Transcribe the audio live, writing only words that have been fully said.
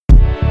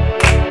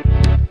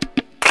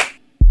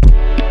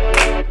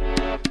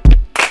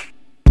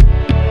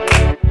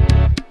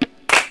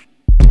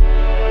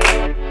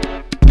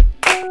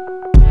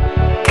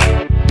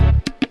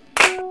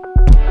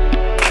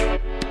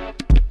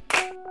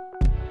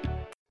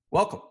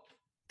Welcome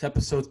to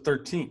episode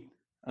 13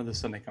 of the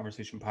Sunday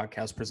Conversation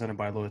podcast presented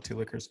by Loyalty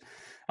Liquors.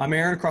 I'm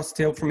Aaron. Across the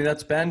table from me,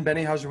 that's Ben.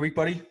 Benny, how's your week,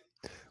 buddy?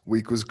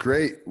 Week was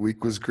great.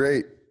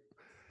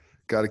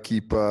 Got to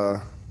keep,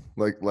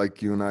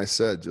 like you and I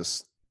said,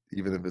 just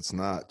even if it's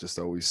not, just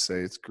always say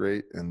it's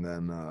great, and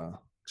then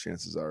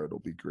chances are it'll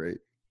be great.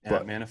 Yeah,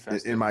 but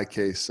manifest. In my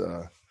case,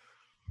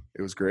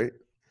 it was great.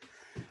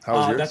 How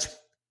was yours? That's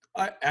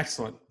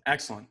excellent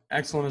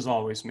as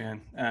always, man.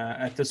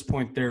 At this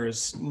point, there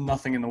is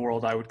nothing in the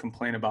world I would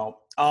complain about.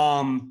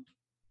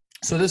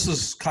 So this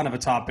is kind of a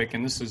topic,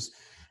 and this is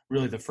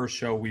really the first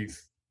show we've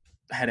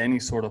had any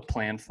sort of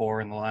plan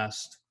for in the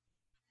last,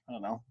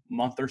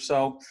 month or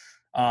so.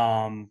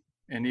 And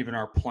even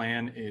our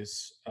plan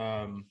is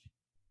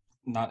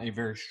not a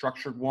very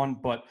structured one,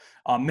 but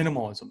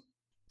minimalism,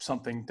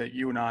 something that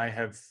you and I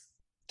have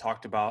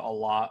talked about a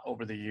lot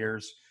over the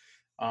years,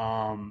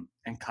 and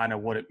kind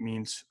of what it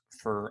means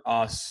for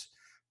us.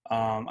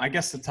 I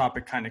guess the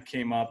topic kind of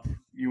came up.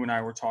 You and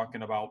I were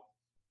talking about,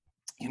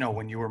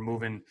 when you were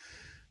moving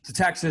to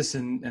Texas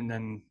and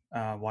then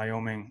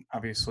Wyoming,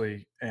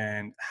 obviously,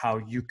 and how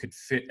you could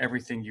fit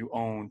everything you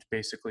owned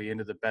basically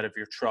into the bed of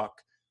your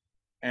truck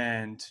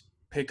and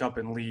pick up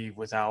and leave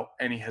without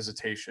any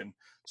hesitation.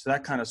 So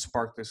that kind of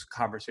sparked this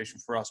conversation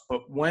for us.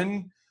 But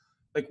when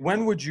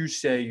would you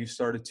say you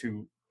started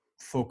to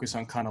focus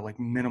on kind of like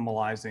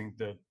minimalizing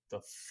the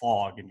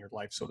fog in your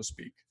life, so to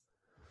speak?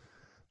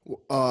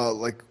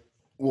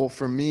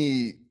 For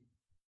me,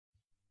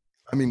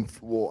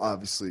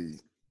 obviously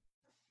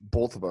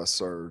both of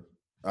us are,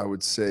 I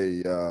would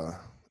say,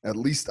 at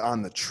least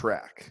on the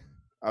track.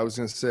 I was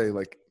going to say,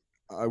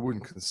 I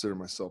wouldn't consider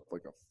myself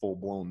like a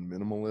full-blown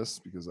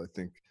minimalist, because I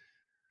think,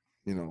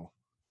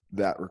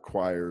 that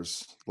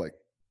requires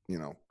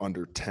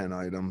under 10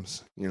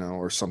 items,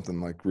 or something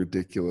like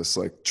ridiculous,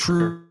 like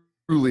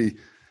truly,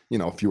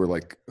 if you were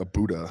like a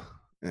Buddha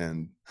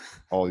and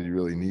all you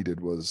really needed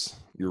was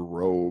your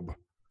robe,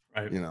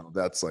 right?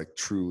 That's like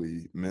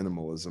truly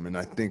minimalism. And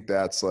I think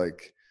that's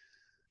like,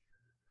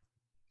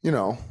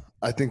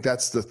 I think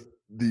that's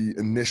the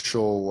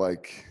initial,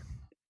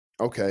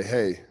 okay,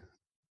 hey,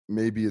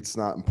 maybe it's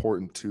not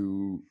important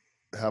to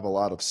have a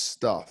lot of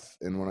stuff.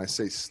 And when I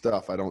say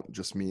stuff, I don't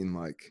just mean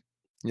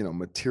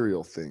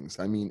material things.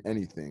 I mean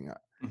anything.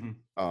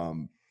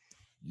 Mm-hmm.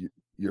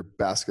 Your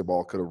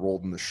basketball could have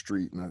rolled in the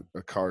street and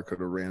a car could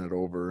have ran it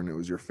over and it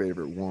was your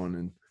favorite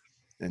one.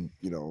 And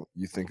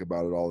you think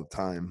about it all the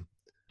time.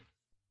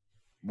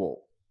 Well,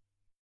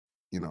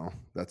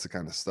 that's the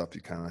kind of stuff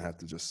you kind of have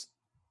to just,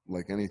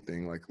 like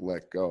anything,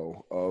 let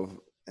go of.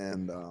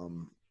 And,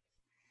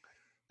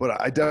 but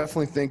I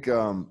definitely think,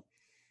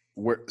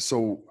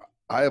 so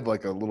I have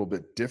like a little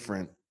bit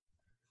different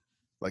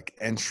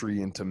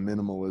entry into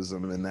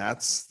minimalism, and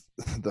that's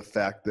the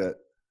fact that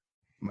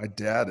my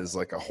dad is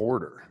like a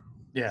hoarder.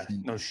 Yeah,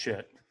 no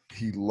shit.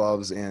 He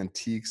loves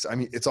antiques. I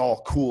mean, it's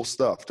all cool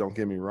stuff, don't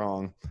get me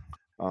wrong.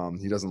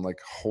 He doesn't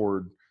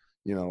hoard,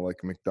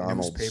 like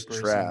McDonald's newspapers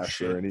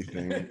trash or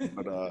anything.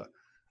 But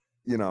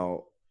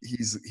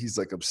he's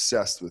like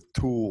obsessed with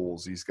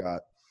tools. He's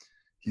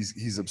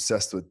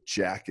obsessed with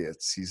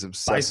jackets. He's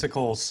obsessed with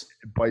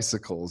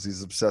bicycles.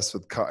 He's obsessed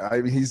with cars. I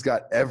mean, he's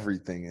got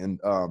everything. And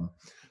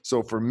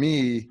so for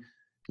me,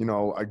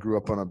 I grew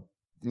up on a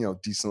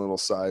decent little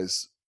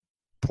size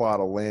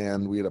plot of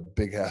land. We had a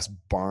big ass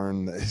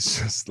barn that is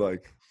just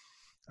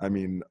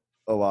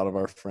a lot of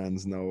our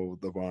friends know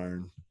the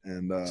barn,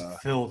 and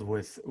it's filled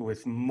with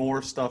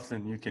more stuff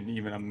than you can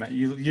even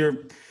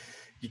imagine.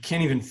 You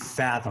can't even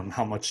fathom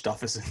how much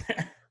stuff is in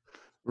there.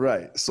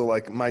 Right. So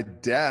my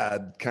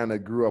dad kind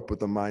of grew up with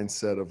the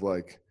mindset of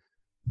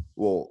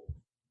well,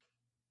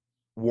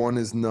 one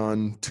is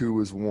none,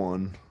 two is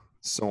one,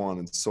 so on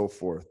and so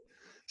forth.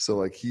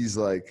 So he's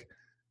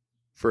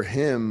for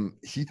him,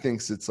 he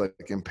thinks it's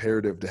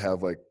imperative to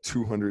have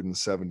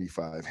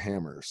 275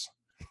 hammers.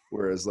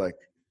 Whereas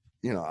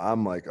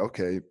I'm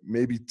okay,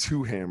 maybe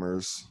two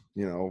hammers,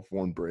 if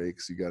one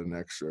breaks, you got an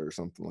extra or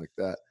something like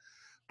that.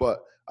 But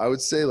I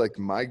would say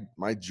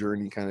my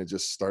journey kind of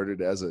just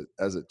started as a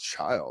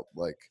child.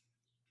 I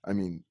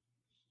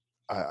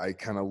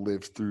kind of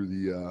lived through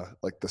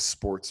the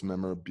sports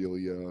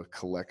memorabilia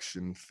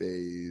collection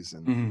phase,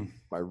 and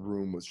my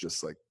room was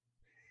just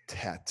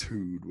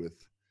tattooed with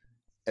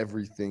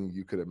everything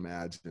you could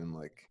imagine,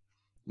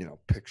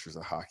 pictures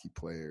of hockey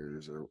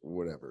players or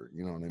whatever,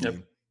 you know what I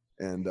mean?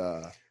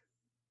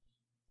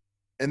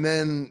 And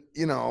then,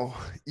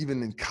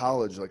 even in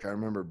college, I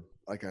remember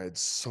I had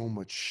so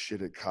much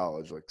shit at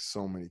college,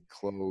 so many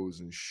clothes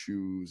and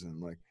shoes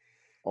and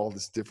all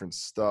this different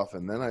stuff.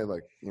 And then I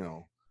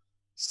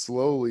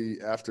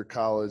slowly after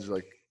college,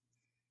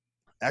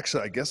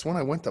 actually, I guess when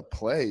I went to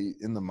play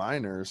in the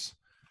minors,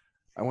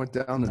 I went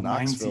down to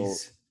Knoxville,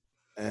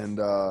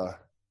 and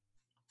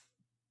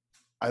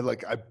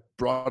I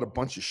brought a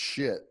bunch of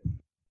shit.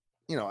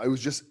 I was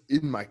just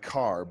in my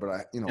car, but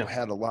I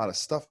had a lot of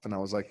stuff, and I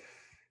was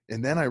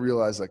and then I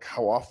realized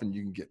how often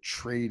you can get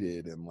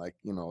traded, and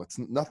it's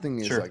nothing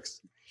is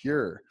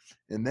secure.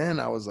 And then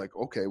I was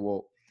okay,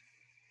 well,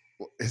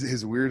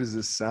 as weird as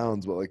this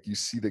sounds, but like you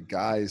see the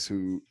guys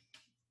who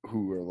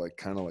are like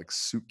kind of like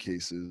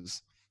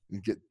suitcases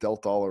and get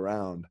dealt all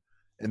around,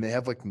 and they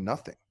have like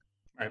nothing.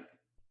 Right.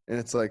 And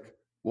it's like,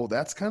 well,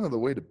 that's kind of the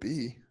way to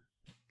be,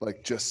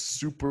 like just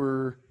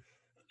super,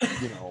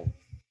 you know,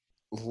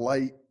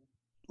 light.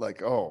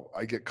 Like, oh,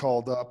 I get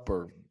called up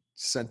or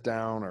sent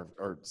down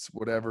or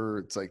whatever.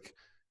 It's like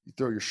you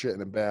throw your shit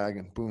in a bag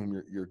and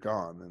boom, you're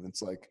gone. And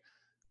it's like,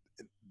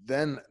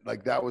 then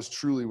like that was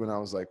truly when I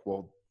was like,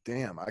 well,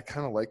 damn, I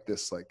kind of like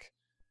this, like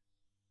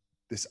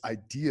this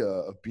idea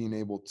of being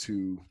able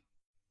to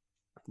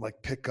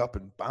like pick up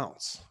and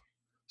bounce.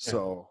 Yeah.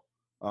 So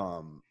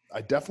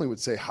I definitely would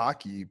say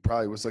hockey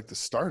probably was like the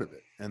start of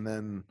it. And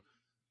then,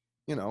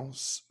 you know,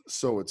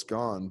 so it's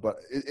gone, but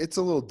it's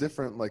a little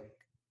different. Like,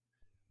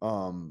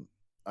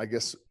 I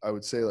guess I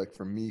would say like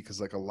for me,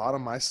 cause like a lot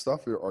of my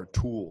stuff are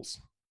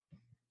tools.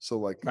 So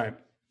like Right.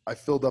 I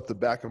filled up the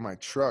back of my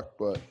truck,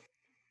 but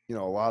you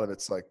know, a lot of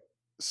it's like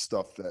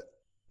stuff that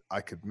I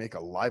could make a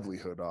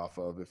livelihood off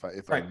of if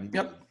I needed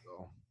Yep. it.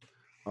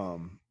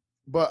 So,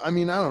 but I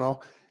mean, I don't know.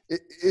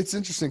 It's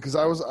interesting because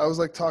I was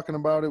like talking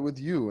about it with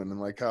you and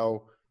like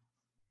how,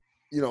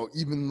 you know,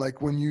 even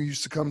like when you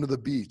used to come to the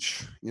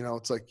beach, you know,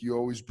 it's like you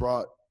always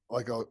brought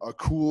like a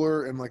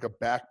cooler and like a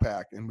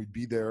backpack and we'd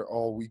be there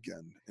all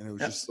weekend. And it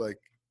was just like,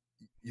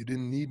 you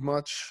didn't need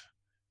much.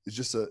 It's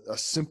just a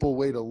simple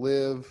way to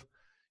live.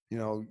 You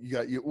know,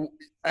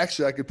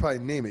 actually I could probably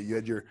name it. You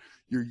had your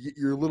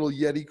little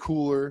Yeti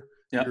cooler,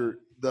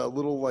 the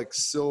little like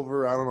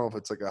silver, I don't know if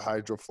it's like a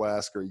hydro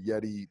flask or a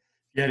Yeti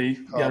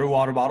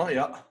water bottle.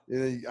 Yeah.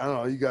 I don't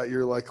know. You got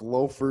your like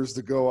loafers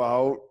to go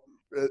out,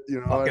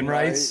 you know, Fucking at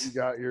right. night. You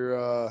got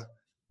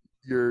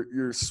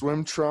your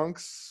swim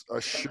trunks,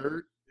 a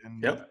shirt,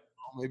 and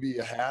maybe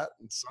a hat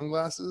and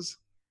sunglasses.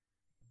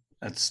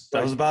 That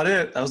was about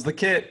it. That was the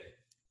kit.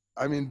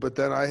 I mean, but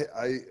then I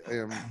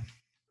am,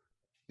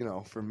 you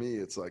know, for me,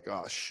 it's like,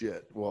 oh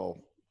shit.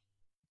 Well,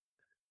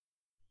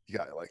 you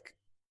got like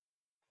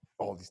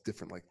all these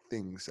different like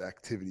things,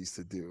 activities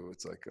to do.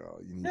 It's like, oh,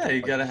 you need. Yeah,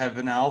 you got to have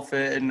an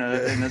outfit and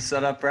a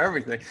setup for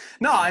everything.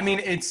 No, I mean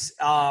it's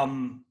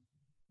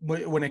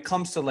when it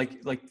comes to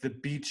like the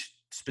beach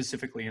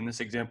specifically in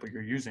this example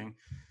you're using.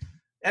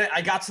 And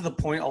I got to the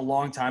point a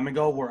long time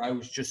ago where I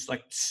was just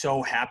like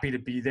so happy to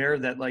be there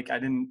that like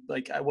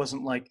I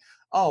wasn't like,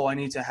 oh, I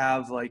need to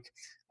have like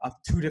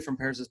 2 different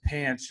pairs of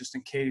pants just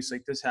in case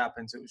like this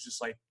happens. It was just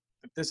like,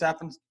 if this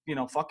happens, you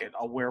know, fuck it.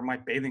 I'll wear my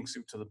bathing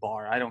suit to the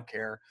bar. I don't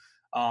care.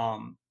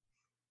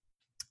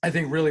 I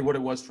think really what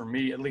it was for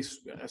me, at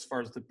least as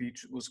far as the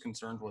beach was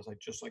concerned, was I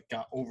just like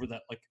got over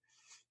that like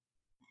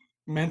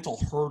mental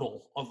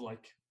hurdle of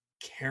like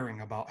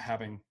caring about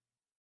having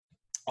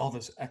all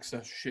this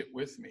excess shit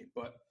with me.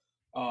 But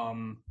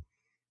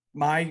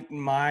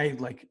my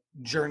like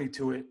journey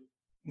to it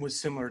was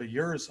similar to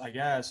yours, I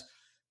guess.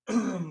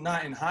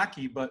 Not in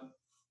hockey, but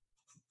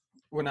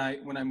when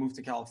I moved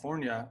to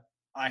California,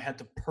 I had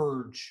to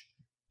purge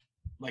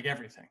like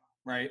everything,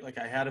 right? Like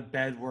I had a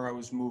bed where I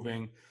was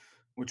moving,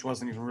 which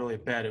wasn't even really a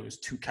bed. It was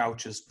 2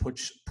 couches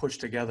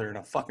pushed together in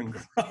a fucking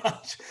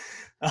garage.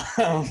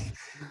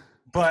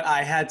 But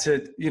I had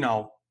to, you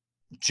know,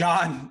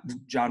 John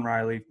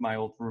Riley, my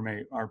old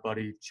roommate, our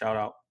buddy, shout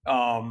out,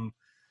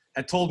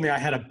 had told me I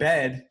had a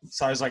bed.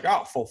 So I was like,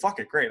 oh, fuck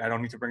it. Great. I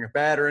don't need to bring a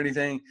bed or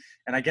anything.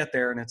 And I get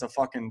there and it's a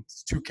fucking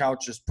 2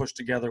 couches pushed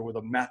together with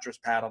a mattress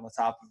pad on the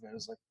top of it.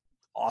 It's like,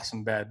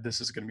 awesome bed. This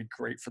is going to be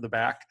great for the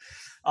back.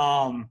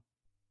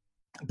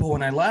 But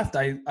when I left,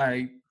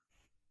 I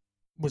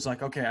was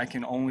like, okay, I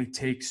can only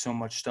take so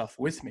much stuff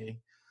with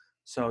me.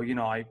 So, you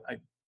know, I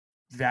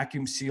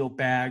vacuum seal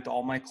bagged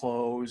all my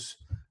clothes.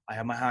 I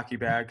have my hockey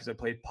bag because I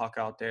played puck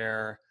out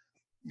there,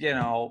 you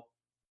know,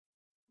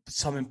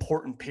 some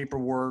important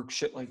paperwork,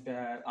 shit like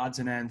that, odds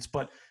and ends.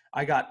 But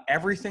I got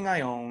everything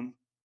I own,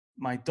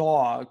 my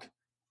dog,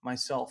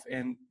 myself,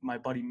 and my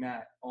buddy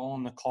Matt all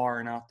in the car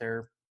and out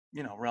there,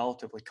 you know,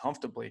 relatively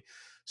comfortably.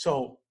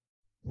 So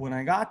when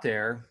I got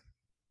there,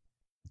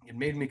 it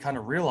made me kind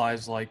of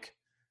realize like,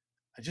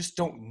 I just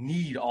don't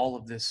need all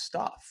of this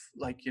stuff.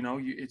 Like, you know,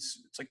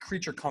 it's like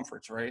creature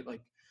comforts, right?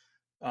 Like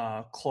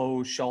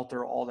clothes,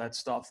 shelter, all that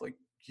stuff. Like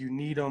you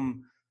need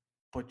them,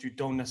 but you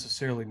don't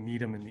necessarily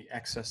need them in the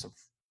excess of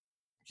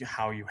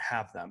how you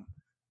have them.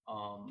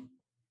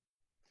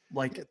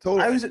 Like yeah,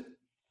 totally.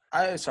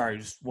 Sorry,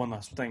 just one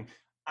last thing.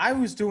 I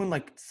was doing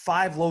like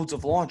 5 loads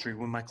of laundry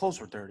when my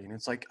clothes were dirty. And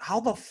it's like, how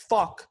the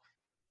fuck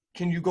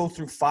can you go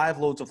through 5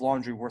 loads of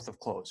laundry worth of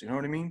clothes? You know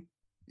what I mean?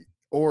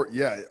 Or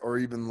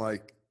even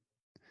like,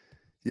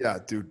 yeah,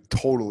 dude,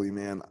 totally,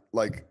 man.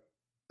 Like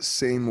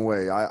same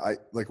way. I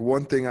like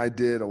one thing I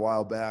did a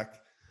while back,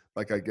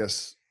 like I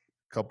guess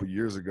a couple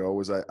years ago,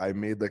 was I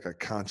made like a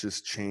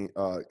conscious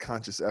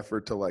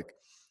effort to like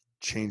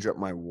change up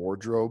my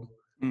wardrobe.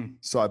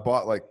 So I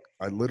bought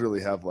I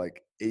literally have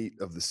like 8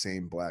 of the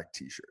same black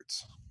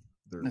t-shirts.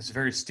 That's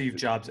very Steve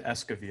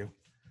Jobs-esque of you.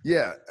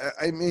 Yeah,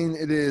 I mean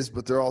it is,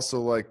 but they're also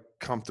like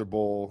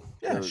comfortable.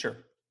 Yeah, sure.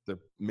 They're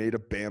made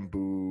of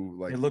bamboo.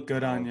 Like they look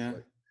good on you.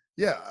 Like,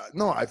 Yeah,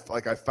 no, I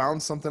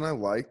found something I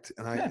liked,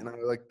 and I Yeah. and I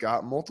like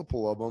got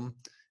multiple of them,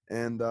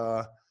 and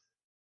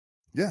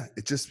yeah,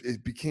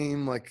 it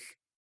became like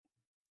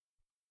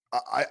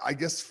I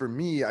guess for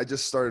me, I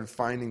just started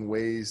finding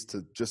ways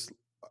to just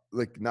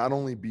like not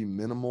only be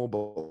minimal,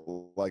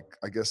 but like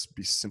I guess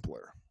be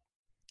simpler,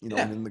 and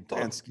Yeah, in the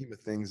grand totally. scheme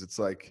of things, it's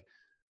like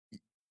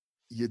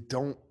you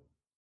don't.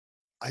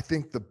 I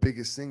think the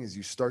biggest thing is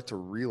you start to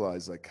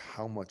realize like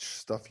how much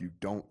stuff you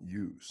don't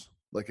use.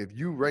 Like if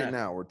you right Yeah.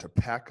 now were to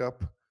pack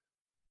up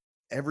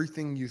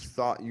everything you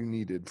thought you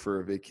needed for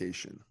a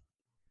vacation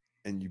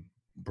and you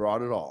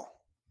brought it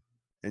all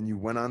and you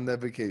went on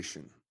that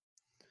vacation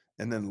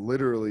and then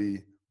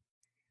literally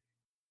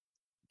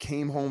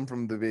came home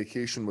from the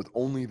vacation with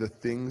only the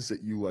things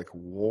that you like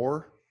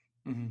wore,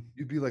 Hmm.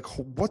 you'd be like,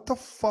 what the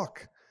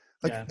fuck?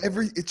 Like Yeah.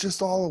 it's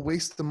just all a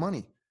waste of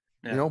money,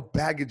 Yeah.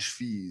 baggage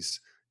fees,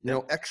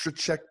 Yep. extra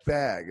checked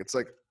bag. It's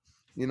like,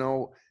 you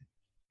know,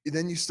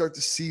 then you start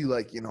to see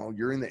like,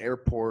 you're in the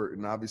airport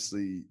and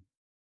obviously,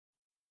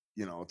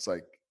 it's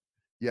like,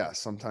 yeah,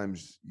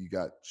 sometimes you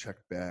got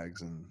checked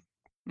bags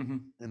Hmm.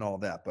 and all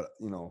that, but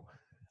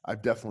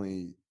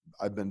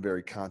I've been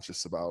very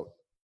conscious about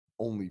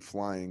only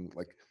flying,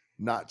 like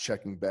not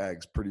checking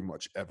bags pretty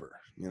much ever,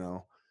 and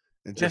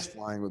Yeah. just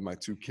flying with my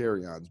 2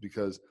 carry-ons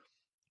because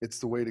it's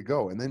the way to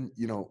go. And then,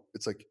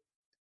 it's like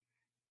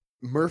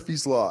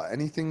Murphy's law,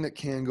 anything that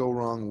can go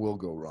wrong will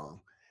go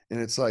wrong. And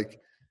it's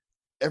like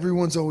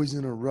everyone's always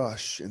in a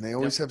rush and they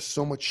always Yep. have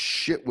so much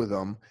shit with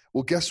them.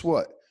 Well, guess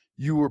what?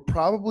 You were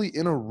probably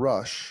in a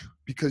rush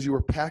because you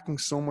were packing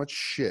so much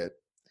shit.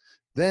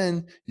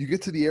 Then you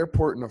get to the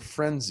airport in a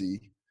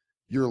frenzy.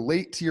 You're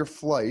late to your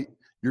flight.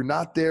 You're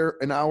not there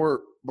an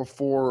hour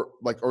before,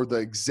 like, or the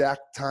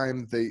exact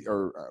time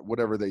or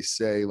whatever they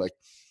say, like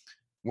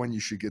when you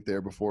should get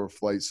there before a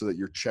flight so that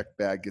your check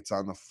bag gets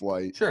on the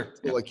flight. Sure.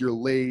 So like you're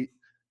late.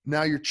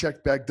 Now your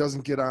check bag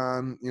doesn't get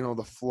on,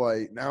 the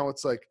flight. Now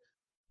it's like,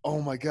 oh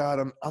my God,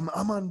 I'm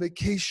on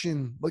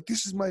vacation. Like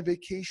this is my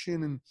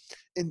vacation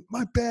and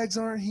my bags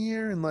aren't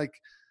here. And like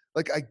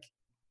I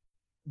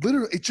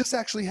literally, it just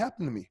actually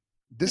happened to me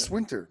Yeah. this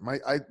winter.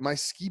 My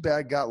ski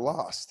bag got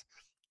lost.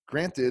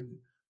 Granted,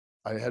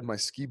 I had my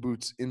ski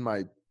boots in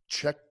my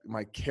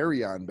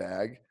carry-on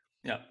bag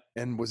Yeah.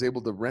 and was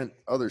able to rent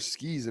other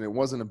skis, and it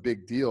wasn't a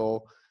big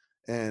deal.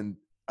 And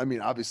I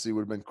mean, obviously it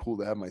would have been cool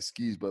to have my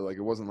skis, but like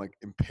it wasn't like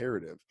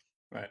imperative.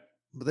 Right.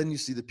 But then you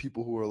see the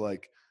people who are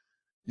like,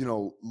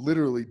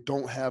 literally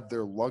don't have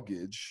their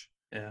luggage,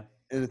 Yeah.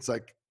 and it's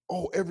like,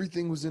 oh,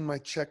 everything was in my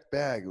check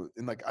bag,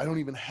 and like I don't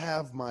even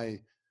have my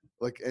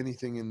like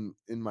anything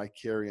in my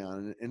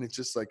carry-on, and it's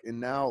just like, and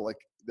now like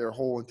their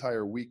whole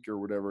entire week or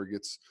whatever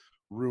gets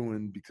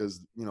ruined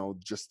because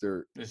just Just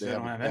they they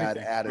have don't a have bad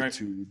anything. Right.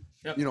 attitude,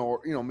 Yep.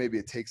 or maybe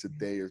it takes a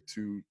day or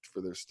two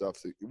for their stuff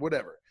to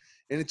whatever,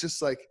 and it's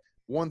just like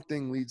one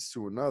thing leads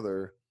to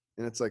another,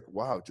 and it's like,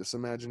 wow, just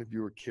imagine if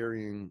you were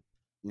carrying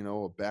a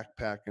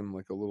backpack and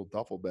like a little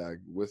duffel bag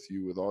with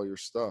you with all your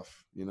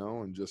stuff,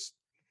 and just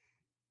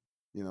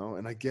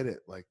and I get it,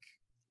 like,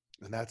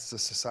 and that's the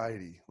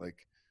society. Like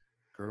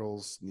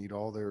girls need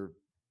all their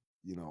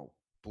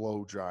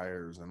blow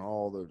dryers and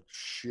all the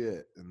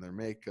shit and their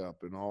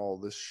makeup and all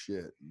this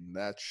shit and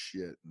that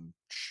shit and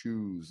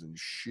shoes and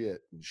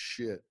shit,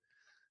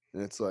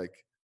 and it's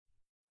like,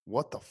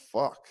 what the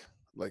fuck?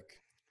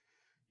 Like,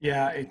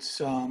 Yeah. It's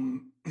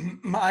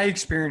I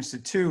experienced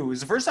it too. It was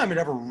the first time it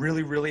ever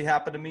really, really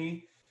happened to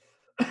me.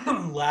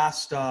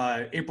 Last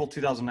April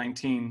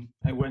 2019,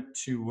 I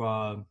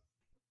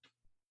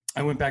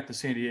went back to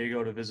San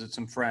Diego to visit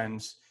some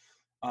friends,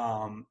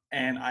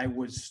 and I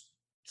was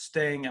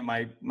staying at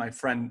my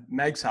friend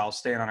Meg's house,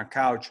 staying on her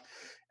couch,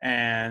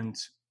 and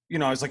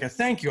I was like, a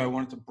thank you. I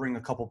wanted to bring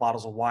a couple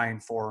bottles of wine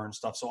for her and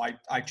stuff, so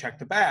I checked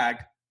the bag,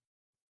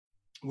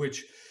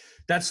 which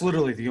that's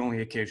literally the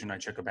only occasion I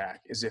check a bag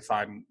is if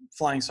I'm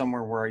flying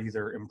somewhere where I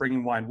either am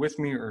bringing wine with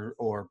me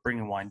or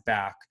bringing wine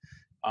back.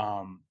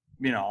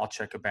 I'll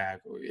check a bag.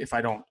 If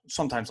I don't,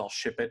 sometimes I'll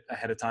ship it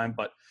ahead of time,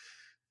 but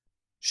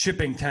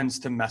shipping tends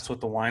to mess with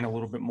the wine a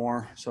little bit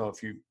more. So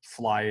if you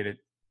fly it, it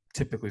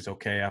typically is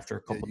okay after a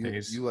yeah, couple of you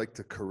days. you like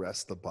to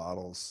caress the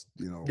bottles,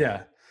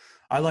 Yeah.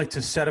 I like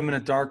to set them in a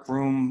dark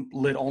room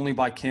lit only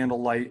by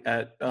candlelight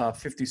at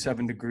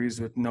 57 degrees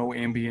with no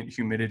ambient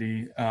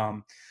humidity.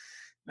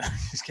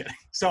 Just kidding.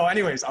 So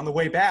anyways, on the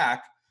way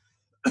back,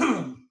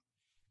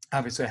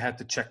 obviously I had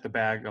to check the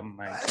bag on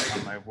my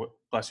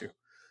bless you.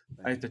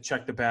 I had to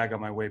check the bag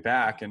on my way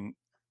back, and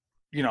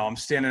I'm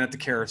standing at the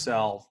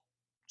carousel.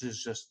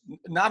 Just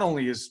not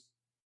only is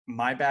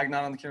my bag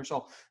not on the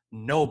carousel,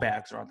 no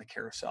bags are on the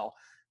carousel.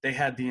 They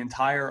had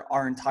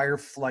our entire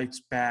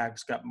flight's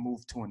bags got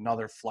moved to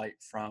another flight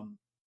from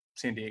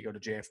San Diego to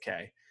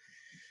JFK.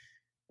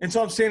 And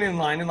so I'm standing in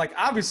line, and like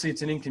obviously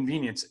it's an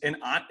inconvenience. And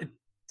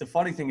the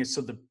funny thing is, so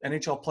the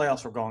NHL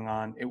playoffs were going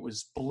on. It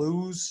was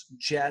Blues,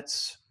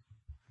 Jets.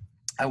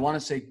 I want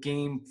to say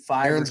game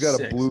 5 Aaron's or got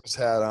 6. a Blues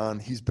hat on.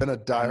 He's been a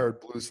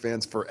diehard Blues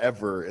fans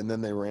forever, and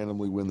then they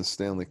randomly win the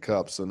Stanley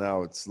Cup. So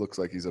now it looks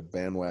like he's a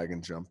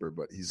bandwagon jumper,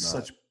 but he's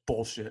not. Such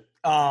bullshit.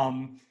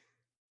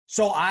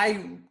 So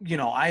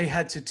I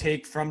had to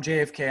take from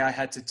JFK, I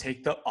had to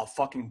take a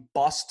fucking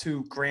bus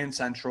to Grand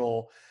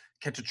Central,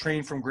 catch a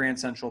train from Grand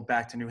Central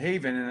back to New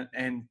Haven,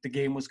 and the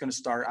game was going to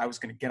start. I was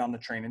going to get on the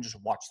train and just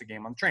watch the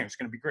game on the train. It was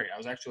going to be great. I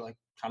was actually like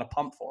kind of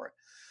pumped for it.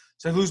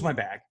 So I lose my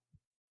bag.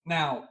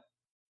 Now,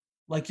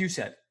 like you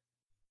said,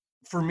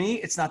 for me,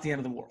 it's not the end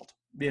of the world.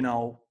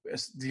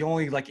 The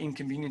only like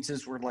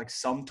inconveniences were like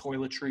some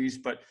toiletries,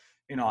 but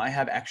I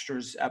have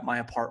extras at my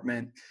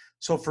apartment.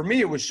 So for me,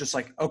 it was just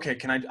like, okay,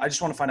 I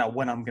just want to find out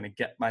when I'm going to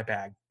get my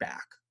bag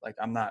back. Like,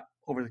 I'm not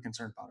overly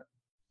concerned about it.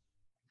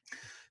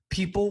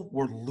 People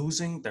were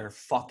losing their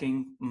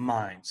fucking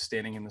minds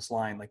standing in this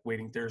line, like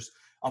waiting. There's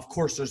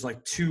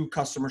like 2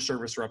 customer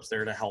service reps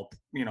there to help,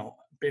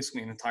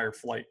 basically an entire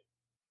flight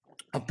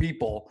of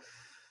people,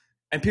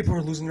 and people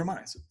are losing their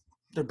minds.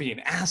 They're being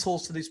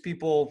assholes to these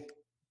people.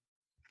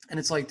 And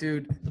it's like,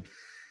 dude,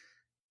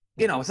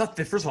 it's not,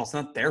 first of all, it's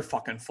not their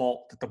fucking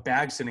fault that the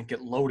bags didn't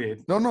get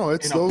loaded. No,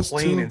 it's in a those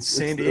plane 2 in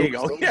San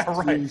Diego. Yeah,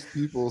 right.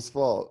 People's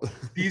fault.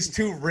 These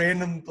 2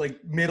 random,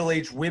 like,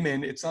 middle-aged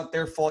women, it's not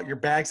their fault. Your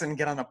bags didn't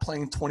get on a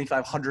plane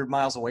 2,500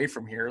 miles away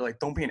from here. Like,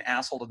 don't be an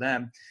asshole to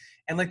them.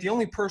 And like the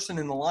only person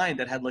in the line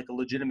that had like a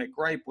legitimate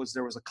gripe was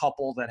there was a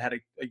couple that had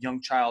a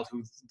young child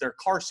who their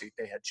car seat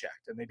they had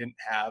checked and they didn't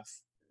have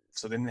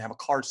a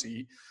car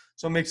seat.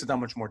 So it makes it that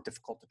much more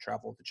difficult to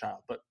travel with the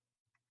child. But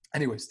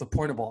anyways, the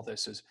point of all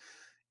this is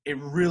it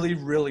really,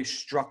 really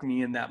struck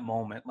me in that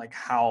moment, like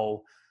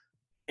how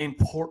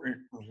important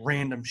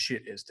random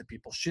shit is to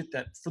people. Shit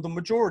that for the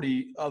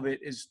majority of it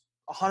is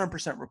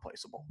 100%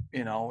 replaceable.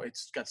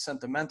 It's got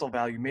sentimental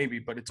value maybe,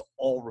 but it's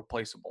all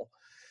replaceable.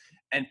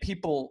 And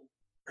people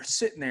are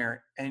sitting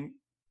there and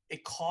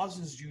it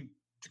causes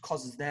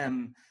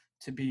them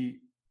to be,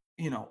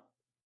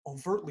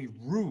 overtly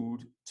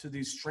rude to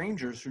these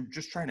strangers who are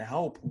just trying to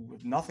help, who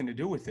have nothing to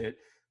do with it,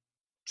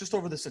 just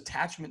over this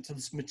attachment to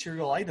this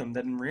material item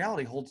that in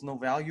reality holds no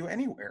value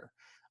anywhere.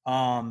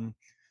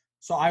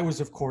 So I was,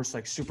 of course,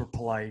 like super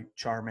polite,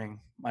 charming.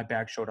 My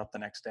bag showed up the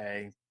next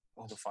day.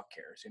 Who the fuck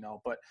cares,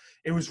 But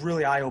it was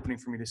really eye-opening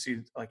for me to see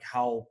like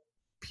how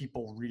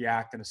people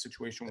react in a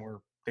situation where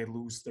they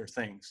lose their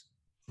things.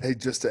 Hey,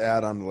 just to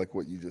add on to like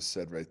what you just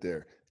said right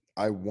there,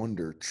 I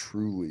wonder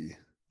truly,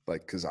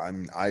 like, because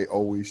I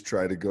always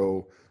try to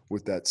go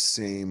with that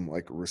same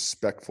like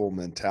respectful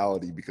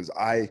mentality because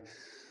I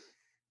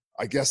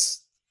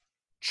guess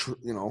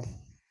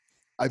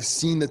I've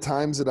seen the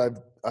times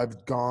that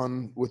I've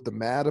gone with the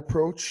mad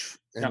approach,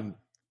 and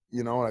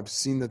I've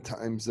seen the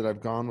times that I've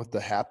gone with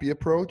the happy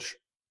approach.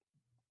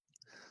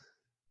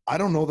 I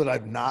don't know that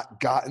I've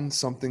not gotten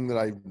something that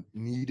I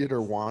needed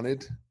or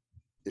wanted.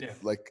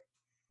 Like,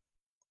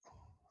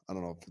 I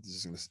don't know if this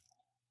is going to,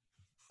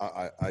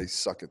 I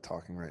suck at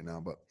talking right now,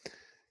 but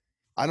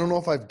I don't know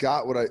if I've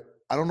got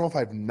I don't know if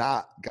I've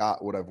not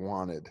got what I've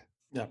wanted.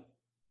 Yeah.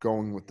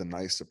 Going with the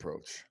nice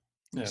approach.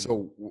 Yeah.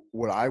 So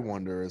what I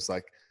wonder is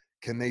like,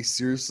 can they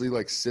seriously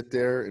like sit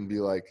there and be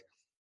like,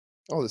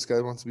 oh, this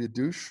guy wants to be a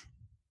douche?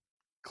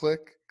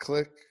 Click,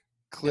 click,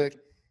 click.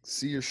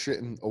 See your shit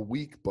in a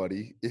week,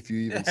 buddy. If you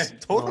even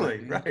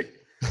totally right.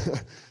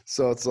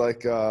 So it's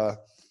like,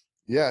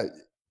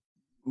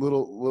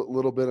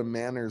 little bit of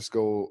manners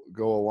go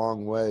a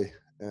long way.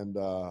 And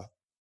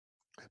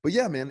but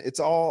yeah, man, it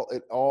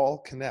all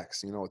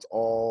connects. It's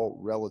all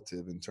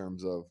relative in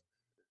terms of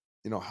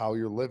how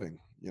you're living.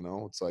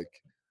 It's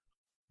like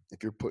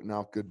if you're putting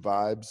out good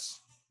vibes,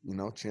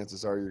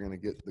 chances are you're going to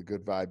get the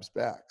good vibes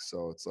back.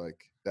 So it's like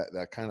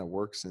that kind of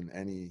works in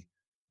any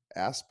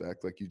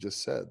aspect, like you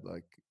just said.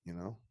 Like,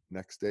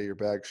 next day your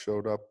bag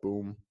showed up,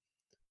 boom.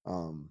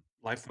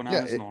 Life went on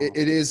as normal.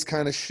 It is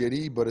kind of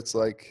shitty, but it's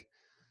like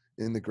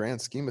in the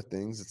grand scheme of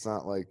things, it's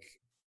not like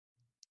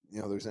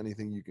there's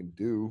anything you can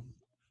do.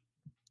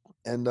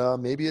 And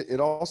maybe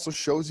it also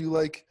shows you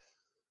like,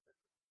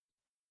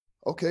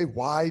 okay,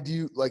 why do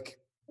you like?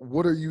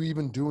 What are you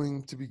even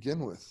doing to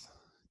begin with?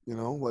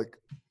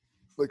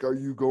 Like, are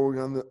you going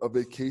on a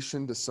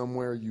vacation to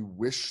somewhere you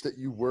wish that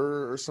you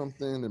were or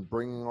something and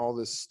bringing all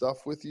this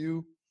stuff with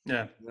you?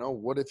 Yeah.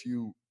 What if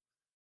you,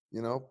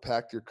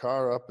 packed your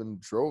car up and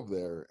drove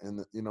there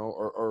and,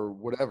 or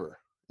whatever.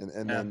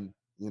 And then,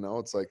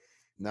 it's like,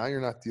 now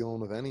you're not dealing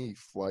with any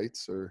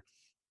flights or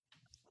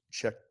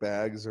checked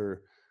bags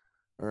or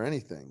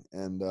anything.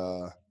 And,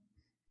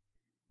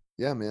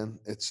 yeah, man,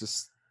 it's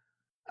just,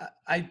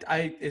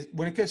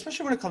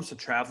 especially when it comes to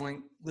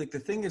traveling, like the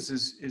thing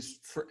is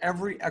for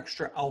every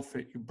extra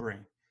outfit you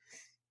bring,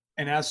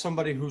 and as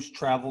somebody who's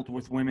traveled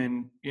with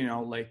women,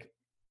 like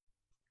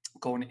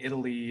going to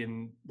Italy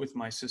and with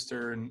my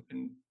sister and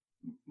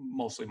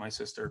mostly my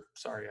sister,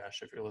 sorry,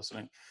 Ash, if you're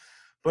listening,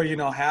 but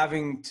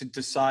having to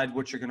decide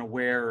what you're going to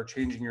wear or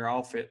changing your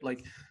outfit,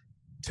 like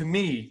to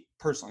me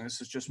personally,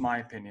 this is just my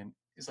opinion,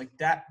 is like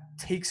that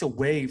takes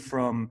away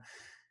from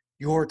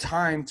your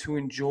time to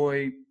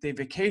enjoy the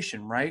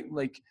vacation, right?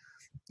 Like,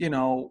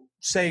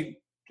 say,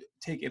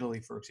 take Italy,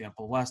 for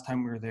example. Last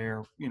time we were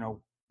there,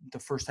 the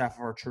first half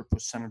of our trip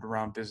was centered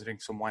around visiting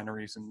some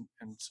wineries and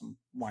some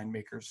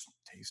winemakers,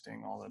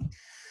 tasting all the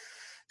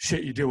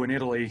shit you do in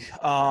Italy.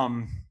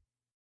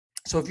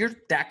 So if you're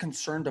that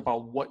concerned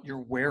about what you're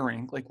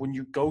wearing, like when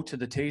you go to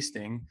the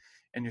tasting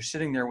and you're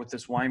sitting there with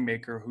this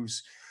winemaker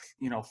whose,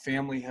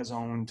 family has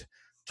owned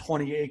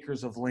 20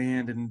 acres of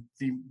land and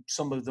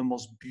some of the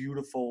most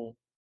beautiful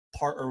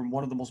part, or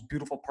one of the most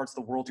beautiful parts of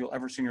the world you'll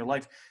ever see in your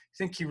life, you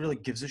think he really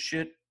gives a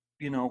shit,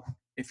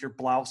 if your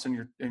blouse and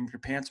your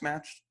pants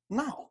match?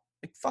 No,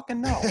 like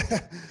fucking no.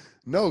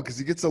 No, because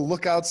he gets to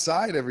look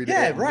outside every day.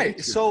 Yeah, right.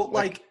 So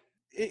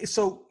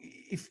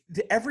if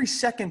every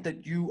second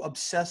that you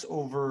obsess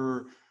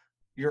over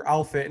your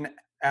outfit, and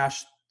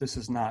Ash, this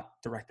is not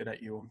directed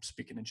at you, I'm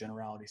speaking in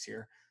generalities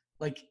here,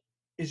 like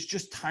it's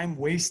just time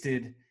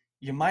wasted.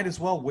 You might as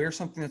well wear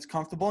something that's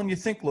comfortable and you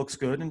think looks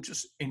good and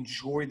just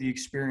enjoy the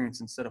experience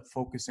instead of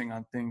focusing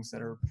on things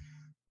that are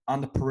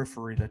on the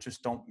periphery that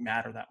just don't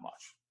matter that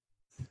much.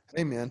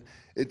 Hey man,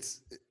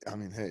 it's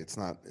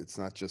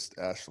not just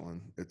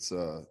Ashland. It's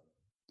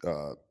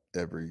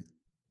every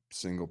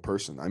single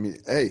person. I mean,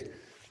 hey,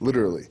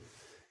 literally,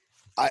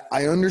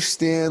 I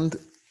understand.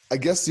 I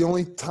guess the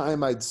only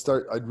time I'd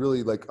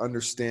really like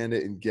understand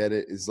it and get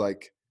it is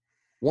like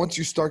once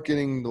you start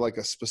getting like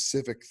a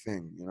specific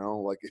thing,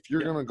 like if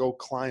you're going to go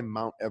climb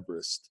Mount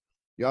Everest,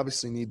 you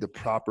obviously need the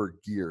proper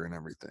gear and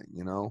everything,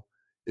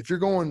 if you're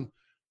going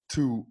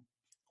to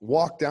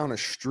walk down a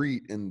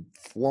street in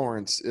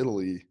Florence,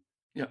 Italy,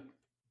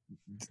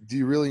 do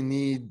you really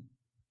need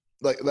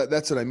like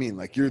that's what I mean?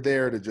 Like you're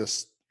there to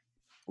just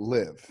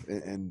live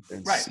and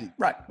see.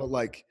 Right. But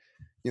like,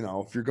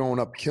 if you're going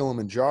up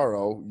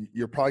Kilimanjaro,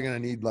 you're probably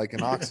going to need like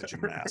an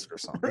oxygen mask or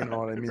something. You know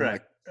what I mean?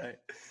 Right. Like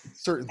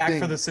certain Act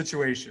things for the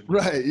situation.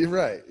 Right. You're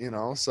right.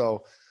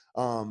 So,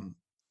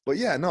 but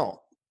yeah,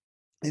 no,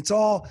 it's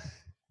all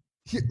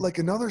like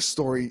another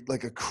story,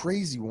 like a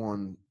crazy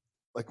one.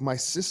 Like my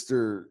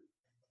sister,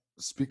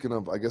 speaking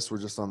of, I guess we're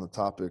just on the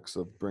topics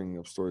of bringing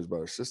up stories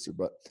about our sister,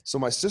 but so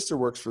my sister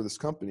works for this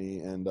company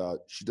and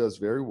she does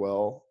very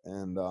well.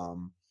 And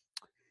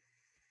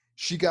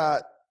she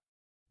got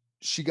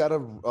she got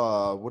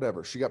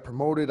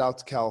promoted out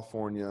to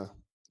California.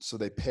 So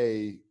they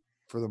pay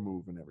for the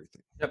move and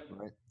everything. Yep.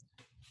 Right.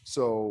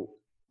 So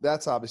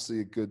that's obviously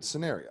a good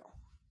scenario.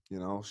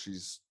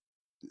 She's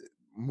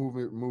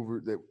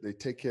mover. They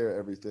take care of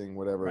everything,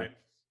 whatever. Right.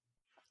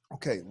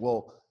 Okay.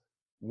 Well,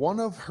 one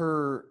of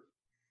her,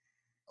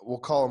 we'll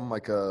call him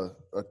like a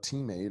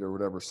teammate or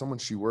whatever, someone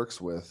she works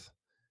with,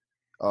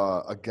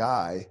 a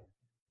guy,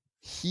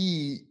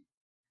 he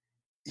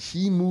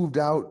moved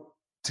out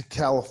to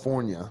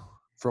California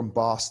from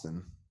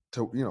Boston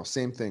to,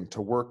 same thing,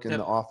 to work in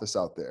the office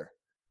out there.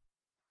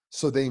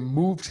 So they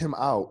moved him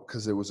out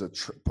because it was a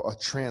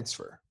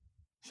transfer.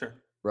 Sure.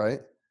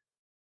 Right.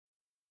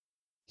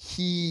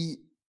 He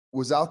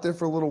was out there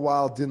for a little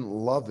while, didn't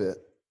love it.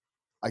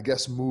 I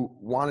guess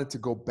wanted to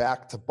go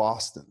back to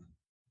Boston.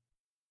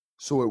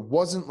 So it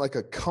wasn't like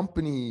a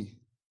company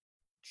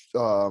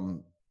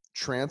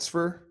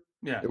transfer.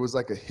 Yeah. It was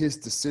like his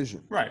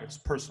decision. Right. It's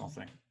a personal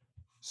thing.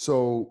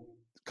 So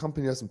the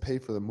company doesn't pay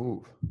for the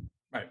move.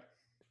 Right.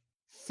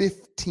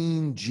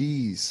 15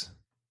 G's.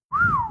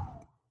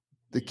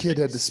 The kid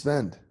had to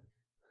spend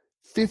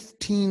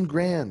 15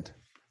 grand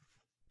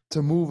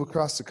to move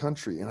across the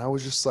country. And I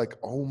was just like,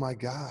 oh my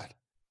God,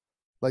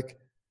 like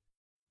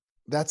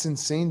that's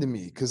insane to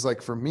me. Cause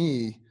like for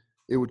me,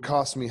 it would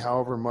cost me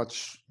however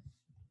much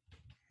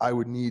I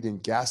would need in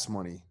gas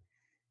money.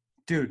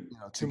 Dude,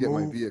 to get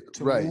my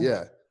vehicle. Right.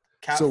 Yeah.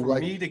 So for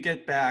me to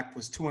get back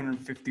was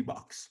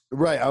 $250.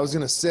 Right. I was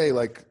going to say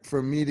like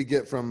for me to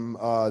get from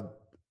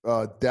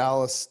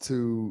Dallas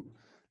to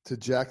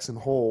Jackson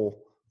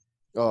Hole,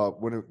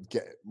 when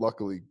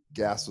luckily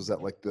gas was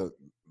at like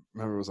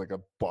remember it was like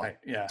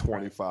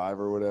 $1.25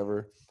 or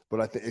whatever, but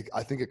I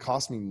think it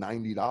cost me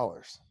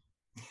 $90.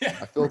 Yeah,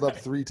 I filled up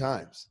 3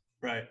 times.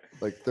 Right.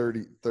 Like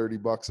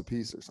 $30 a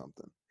piece or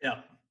something.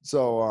 Yeah.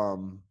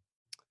 So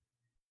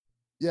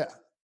yeah,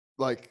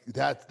 like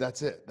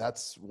that's it.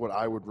 That's what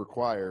I would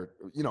require.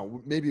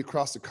 Maybe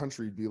across the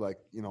country be like,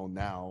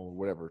 now or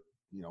whatever,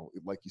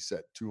 like you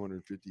said,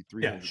 $250,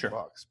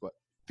 $300, but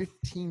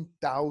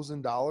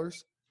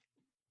 $15,000.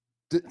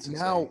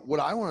 Now, what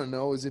I want to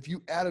know is if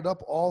you added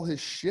up all his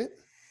shit,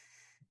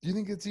 do you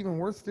think it's even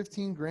worth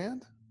 15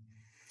 grand?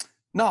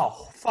 No,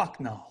 fuck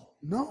no.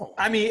 No.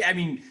 I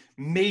mean,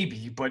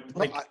 maybe, but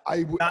like,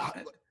 I would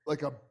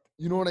like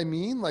you know what I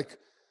mean? Like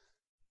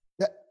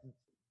that,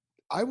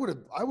 I would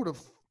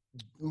have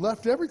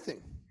left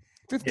everything.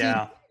 15.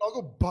 Yeah. I'll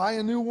go buy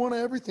a new one of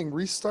everything,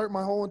 restart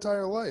my whole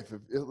entire life.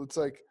 It's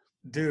like,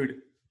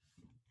 dude,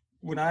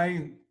 when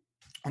I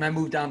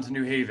moved down to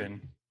New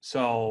Haven,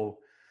 so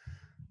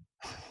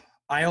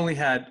I only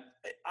had,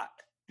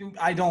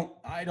 I don't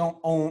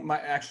own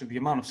the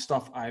amount of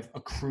stuff I've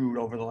accrued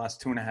over the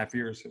last 2.5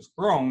 years has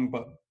grown,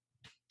 but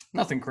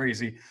nothing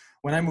crazy.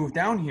 When I moved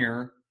down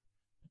here,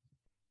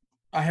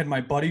 I had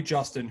my buddy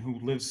Justin, who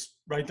lives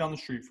right down the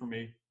street from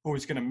me, who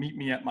was going to meet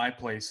me at my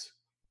place.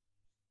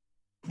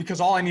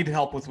 because all I needed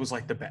help with was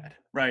like the bed,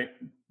 right?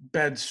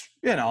 Bed's,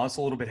 it's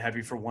a little bit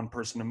heavy for one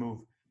person to move.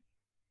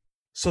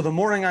 So the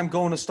morning I'm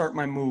going to start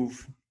my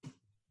move,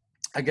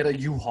 I get a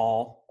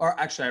U-Haul, or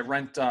actually I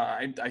rent,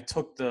 I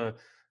took the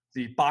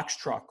box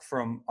truck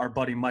from our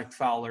buddy Mike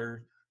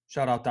Fowler.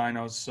 Shout out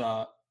Dino's,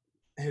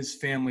 his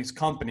family's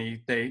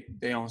company.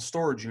 They own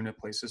storage unit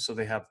places, so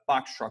they have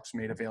box trucks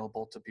made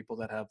available to people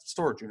that have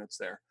storage units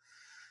there.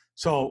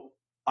 So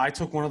I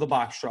took one of the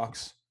box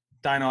trucks.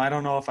 Dino, I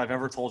don't know if I've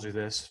ever told you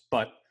this,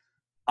 but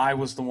I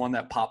was the one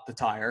that popped the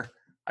tire.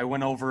 I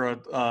went over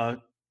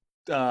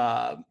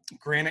a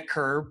granite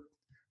curb,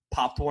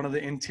 popped one of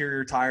the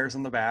interior tires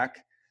in the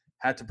back,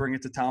 had to bring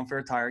it to Town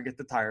Fair Tire, get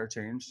the tire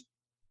changed.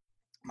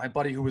 My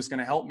buddy who was going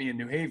to help me in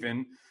New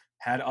Haven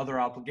had other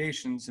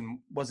obligations and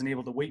wasn't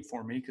able to wait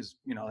for me because,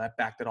 that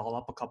backed it all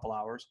up a couple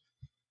hours.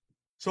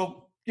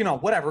 So,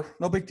 whatever,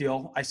 no big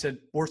deal. I said,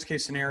 worst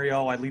case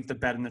scenario, I leave the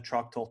bed in the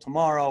truck till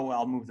tomorrow.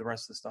 I'll move the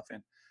rest of the stuff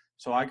in.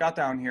 So I got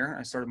down here.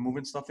 I started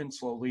moving stuff in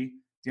slowly.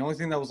 The only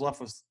thing that was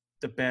left was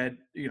the bed,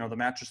 the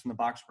mattress and the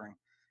box spring.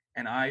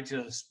 And I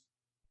just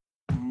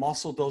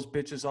muscled those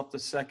bitches up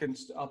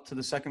to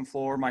the second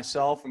floor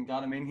myself and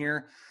got them in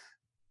here.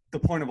 The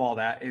point of all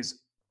that is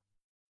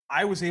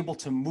I was able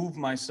to move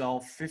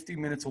myself 50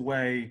 minutes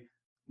away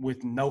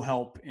with no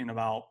help in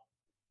about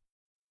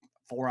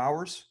 4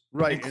 hours,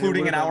 right,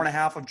 including an hour and a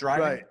half of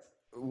driving. Right.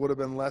 Would have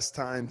been less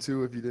time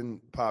too if you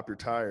didn't pop your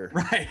tire.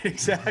 Right.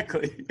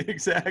 Exactly.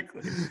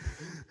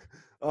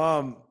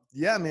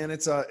 Yeah, man,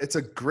 it's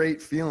a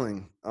great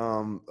feeling.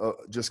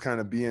 Just kind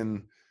of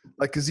being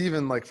like, cause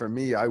even like for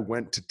me, I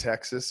went to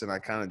Texas and I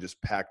kind of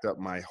just packed up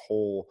my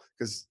whole,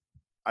 cause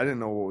I didn't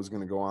know what was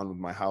going to go on with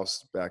my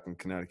house back in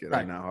Connecticut.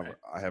 Right,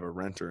 I have a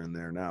renter in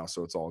there now,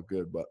 so it's all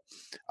good. But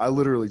I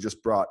literally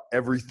just brought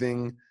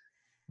everything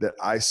that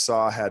I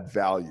saw had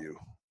value.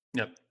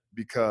 Yep.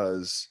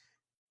 Because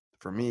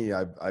for me,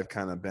 I've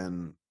kind of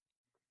been,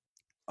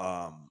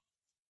 I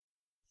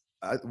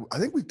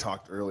think we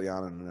talked early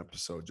on in an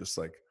episode, just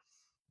like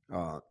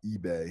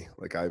eBay.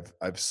 Like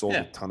I've sold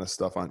a ton of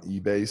stuff on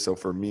eBay. So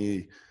for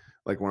me,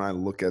 like when I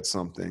look at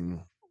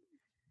something,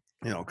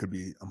 it could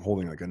be, I'm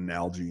holding like a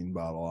Nalgene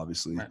bottle,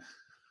 obviously. Right.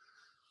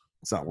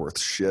 It's not worth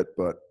shit,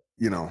 but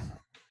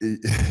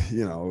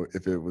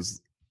if it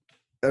was,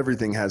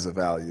 everything has a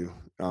value.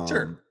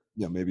 Sure.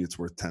 Maybe it's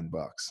worth $10.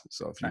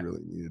 So if you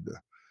really needed to,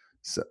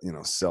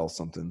 sell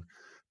something,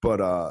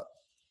 but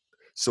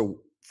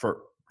so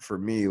for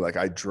me, like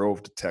I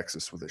drove to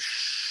Texas with a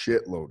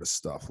shitload of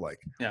stuff, like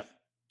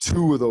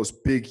 2 of those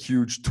big,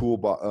 huge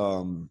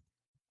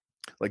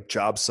like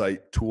job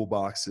site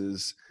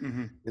toolboxes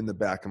in the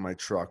back of my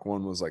truck.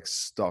 One was like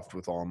stuffed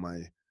with all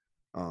my,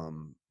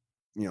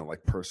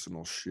 like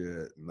personal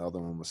shit. And the other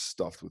one was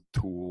stuffed with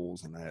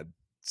tools, and I had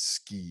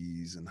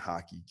skis and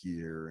hockey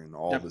gear and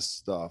all this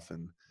stuff.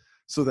 And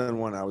so then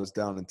when I was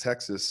down in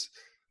Texas,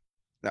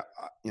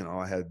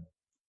 I had,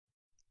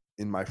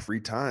 in my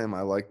free time,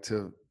 I like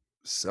to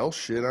sell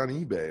shit on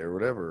eBay or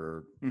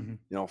whatever,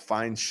 or,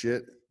 find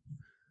shit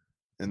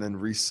and then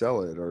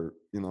resell it, or,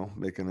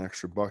 make an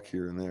extra buck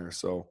here and there.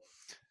 So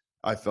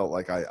I felt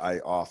like I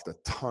offed a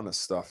ton of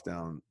stuff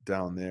down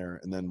there.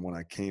 And then when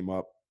I came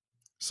up,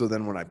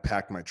 when I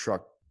packed my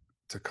truck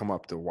to come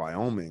up to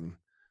Wyoming,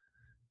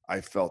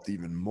 I felt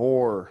even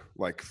more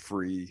like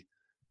free.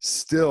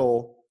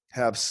 Still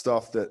have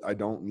stuff that I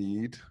don't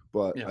need,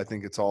 but I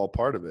think it's all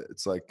part of it.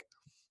 It's like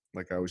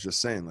I was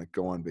just saying, like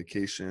go on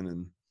vacation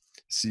and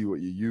see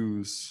what you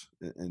use,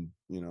 and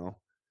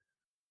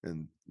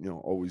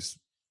always,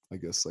 I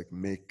guess, like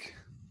make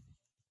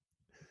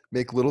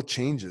little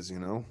changes,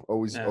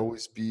 always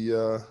be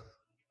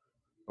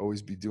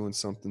doing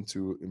something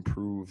to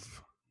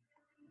improve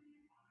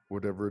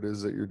whatever it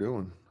is that you're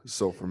doing.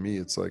 So for me,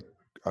 it's like,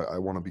 I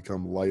want to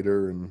become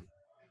lighter and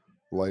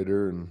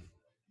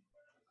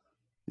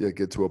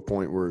get to a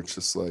point where it's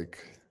just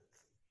like,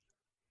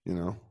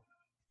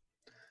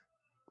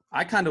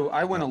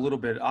 I went a little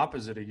bit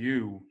opposite of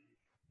you.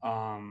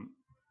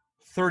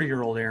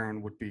 30-year-old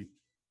Aaron would be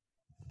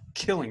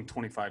killing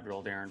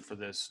 25-year-old Aaron for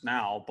this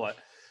now, but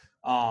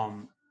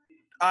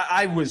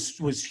I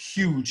was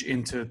huge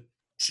into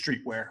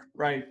streetwear,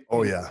 right?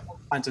 Oh yeah. All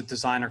kinds of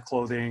designer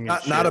clothing.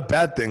 Not a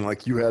bad thing.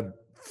 Like you had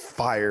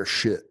fire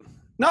shit.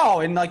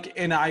 No,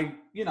 and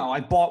I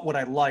bought what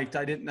I liked.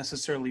 I didn't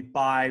necessarily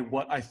buy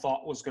what I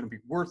thought was going to be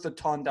worth a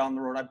ton down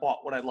the road. I bought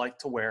what I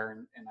liked to wear,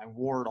 and I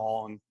wore it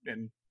all.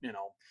 And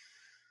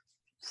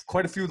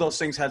quite a few of those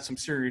things had some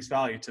serious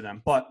value to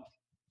them. But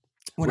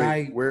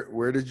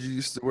where did you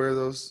used to wear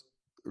those?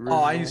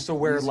 I used to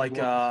wear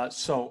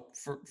so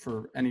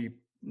for any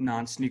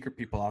non-sneaker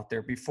people out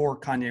there, before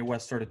Kanye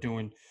West started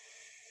doing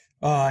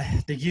the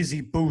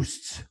Yeezy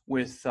Boosts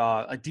with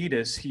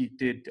Adidas, he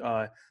did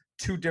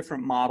 2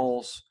 different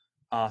models,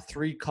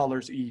 3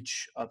 colors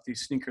each of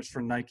these sneakers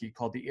for Nike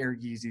called the Air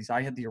Yeezys.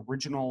 I had the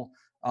original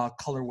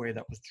colorway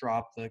that was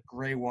dropped, the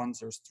gray ones.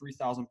 There's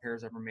 3,000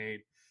 pairs ever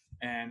made.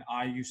 And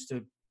I used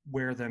to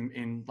wear them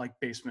in like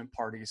basement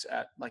parties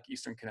at like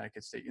Eastern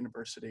Connecticut State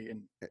University.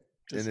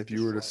 And Just if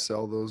you were to destroy 'em.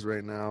 sell those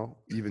right now,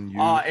 even you,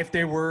 If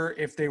they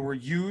were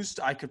used,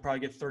 I could probably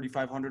get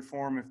 3,500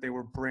 for them. If they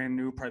were brand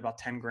new, probably about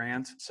 10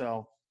 grand.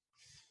 So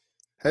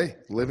hey,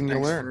 live and you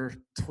thanks learn.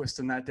 for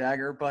twisting that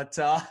dagger. But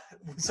so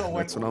That's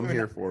what I'm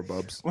here for,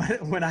 Bubs.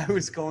 when I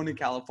was going to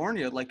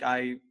California, like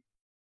I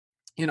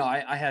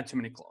had too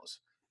many clothes,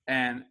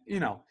 and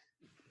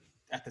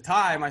at the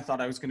time I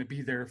thought I was going to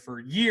be there for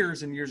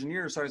years and years and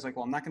years. So I was like,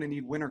 well, I'm not going to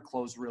need winter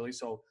clothes really.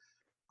 So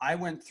I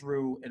went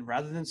through, and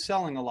rather than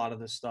selling a lot of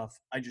this stuff,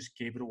 I just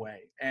gave it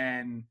away.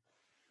 And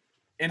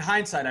in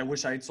hindsight, I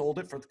wish I had sold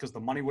it because the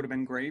money would have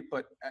been great.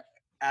 But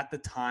at the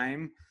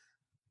time,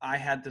 I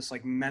had this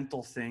like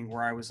mental thing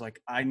where I was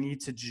like, I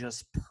need to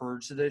just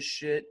purge this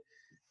shit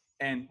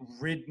and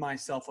rid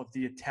myself of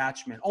the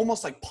attachment,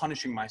 almost like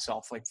punishing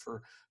myself, like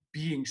for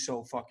being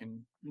so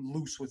fucking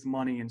loose with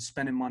money and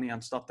spending money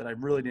on stuff that I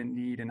really didn't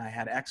need and I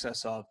had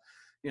excess of.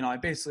 I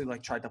basically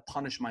like tried to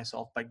punish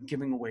myself by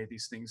giving away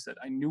these things that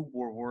I knew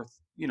were worth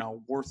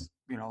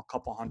a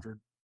couple hundred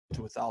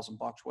to $1,000,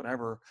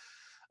 whatever.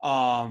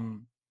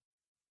 Um,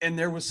 and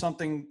there was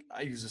something,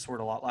 I used this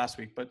word a lot last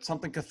week, but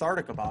something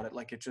cathartic about it.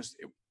 Like it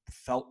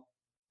felt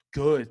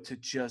good to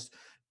just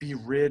be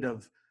rid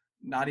of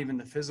not even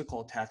the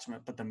physical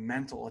attachment, but the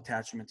mental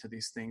attachment to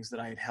these things that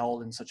I had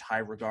held in such high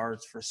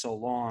regards for so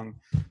long.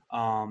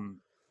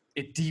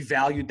 It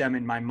devalued them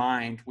in my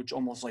mind, which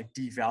almost like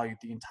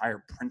devalued the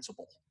entire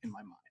principle in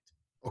my mind.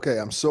 Okay,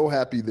 I'm so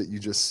happy that you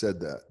just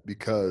said that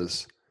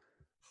because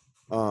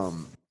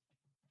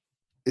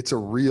it's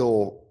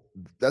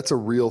that's a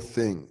real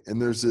thing.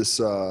 And there's this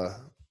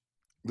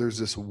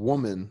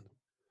woman,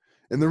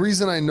 and the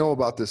reason I know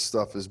about this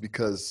stuff is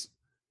because,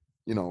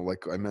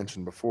 like I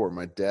mentioned before,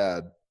 my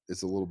dad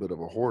is a little bit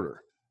of a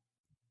hoarder.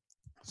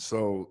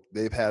 So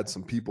they've had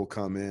some people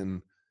come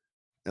in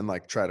and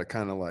like try to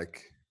kind of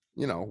like,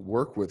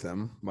 work with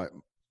him. My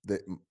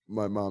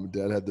mom and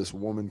dad had this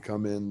woman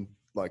come in,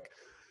 like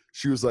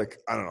she was like,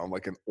 I don't know,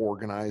 like an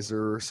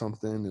organizer or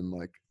something. And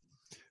like,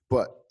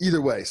 but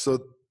either way, so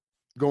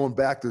going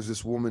back, there's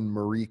this woman,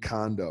 Marie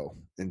Kondo,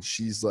 and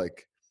she's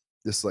like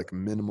this like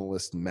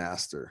minimalist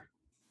master.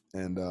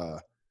 And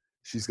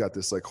she's got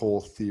this like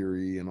whole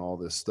theory and all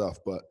this stuff.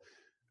 But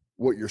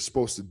what you're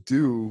supposed to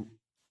do,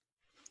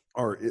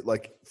 or it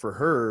like for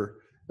her,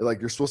 like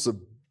you're supposed to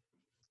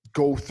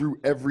go through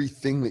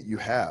everything that you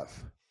have.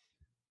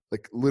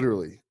 Like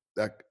literally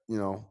that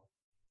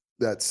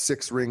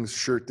 6 rings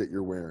shirt that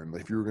you're wearing,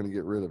 like if you were going to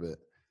get rid of it.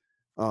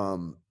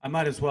 I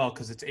might as well,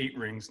 because it's 8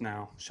 rings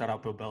now. Shout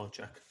out Bill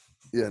Belichick.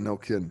 Yeah, no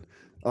kidding.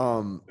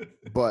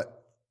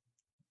 But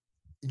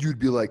you'd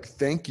be like,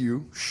 thank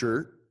you,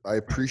 shirt. I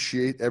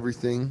appreciate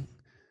everything.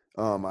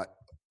 I,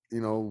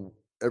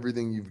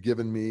 everything you've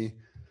given me.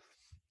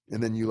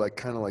 And then you like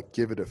kind of like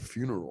give it a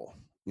funeral.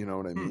 You know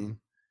what I mean?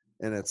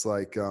 And it's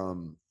like,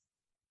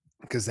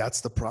 because that's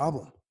the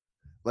problem.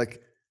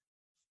 Like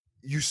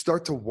you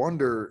start to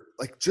wonder,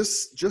 like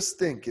just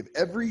think if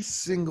every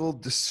single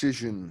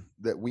decision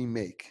that we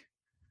make,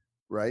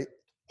 right,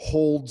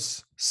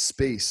 holds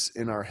space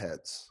in our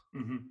heads.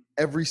 Mm-hmm.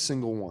 Every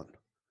single one.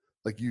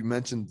 Like you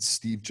mentioned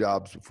Steve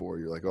Jobs before.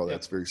 You're like, oh,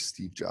 that's Yep. very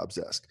Steve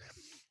Jobs-esque.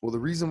 Well, the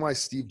reason why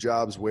Steve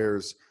Jobs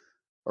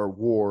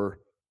wore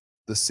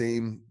the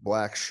same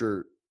black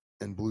shirt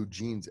and blue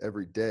jeans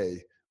every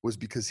day was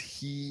because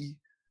he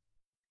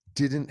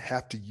didn't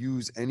have to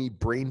use any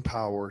brain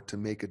power to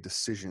make a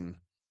decision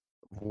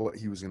of what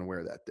he was going to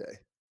wear that day.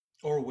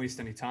 Or waste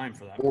any time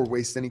for that. Or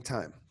waste any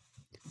time.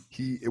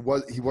 He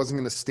wasn't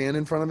going to stand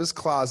in front of his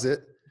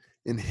closet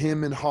and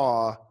hem and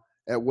haw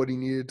at what he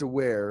needed to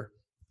wear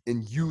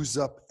and use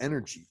up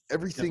energy.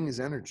 Everything is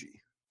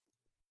energy.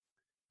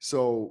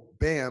 So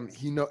bam,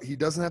 he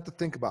doesn't have to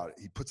think about it.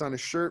 He puts on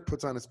his shirt,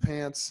 puts on his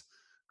pants,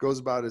 goes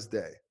about his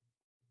day.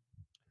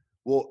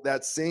 Well,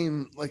 that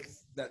same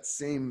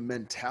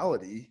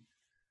mentality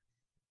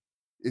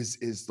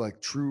is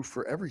like true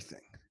for everything.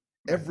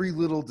 Right. Every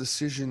little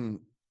decision,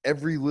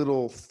 every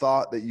little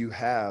thought that you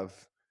have,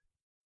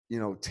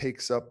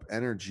 takes up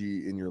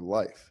energy in your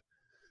life.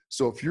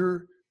 So if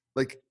you're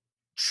like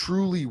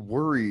truly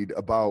worried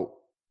about,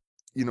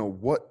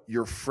 what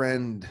your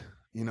friend,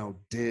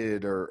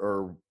 did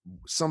or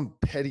some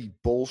petty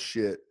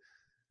bullshit,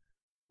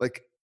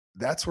 like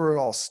that's where it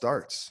all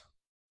starts.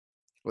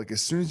 Like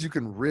as soon as you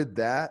can rid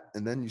that,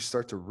 and then you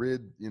start to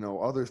rid,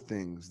 other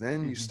things,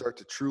 then you start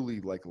to truly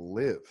like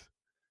live.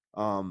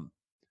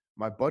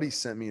 My buddy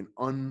sent me an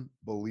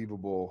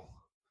unbelievable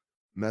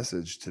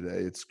message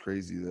today. It's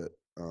crazy that,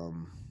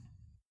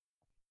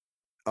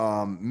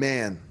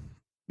 man,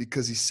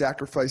 because he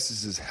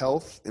sacrifices his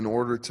health in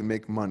order to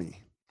make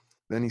money.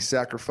 Then he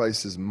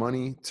sacrifices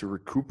money to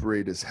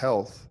recuperate his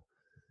health.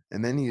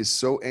 And then he is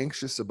so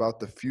anxious about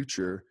the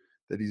future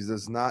that he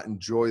does not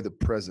enjoy the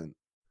present.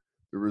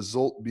 The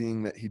result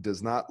being that he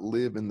does not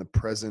live in the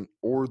present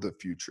or the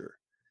future.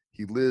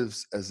 He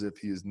lives as if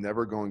he is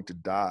never going to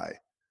die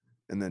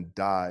and then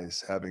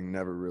dies having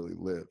never really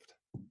lived.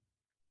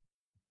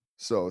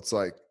 So it's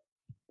like,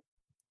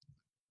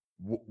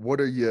 what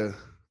are you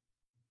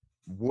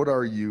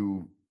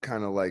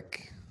kind of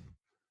like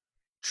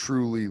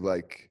truly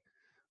like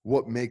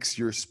what makes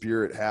your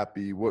spirit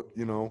happy, what,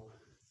 you know,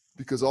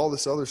 because all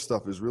this other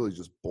stuff is really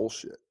just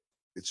bullshit.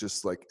 It's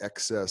just like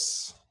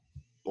excess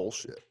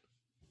bullshit.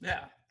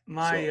 Yeah.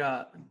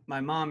 So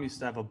My mom used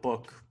to have a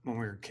book when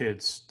we were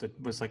kids that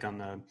was like on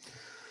the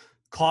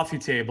coffee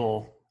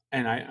table,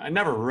 and I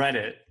never read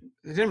it.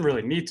 I didn't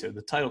really need to.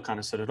 The title kind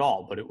of said it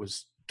all, but it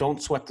was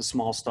 "Don't Sweat the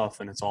Small Stuff,"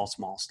 and it's all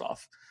small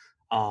stuff.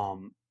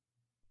 Um,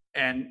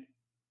 and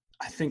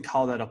I think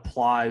how that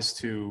applies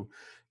to,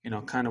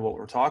 kind of what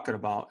we're talking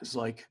about is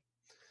like,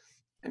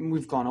 and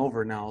we've gone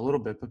over it now a little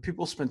bit, but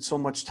people spend so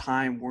much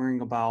time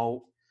worrying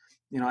about,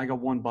 I got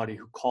one buddy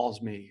who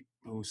calls me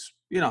who's,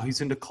 he's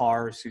into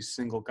cars, he's a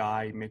single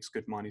guy, he makes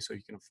good money so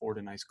he can afford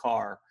a nice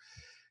car.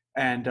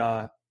 And,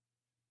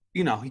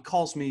 he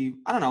calls me,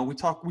 I don't know, we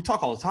talk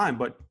all the time,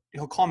 but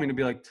he'll call me to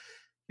be like,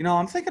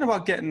 I'm thinking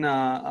about getting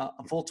a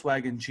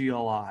Volkswagen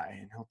GLI,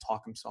 and he'll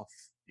talk himself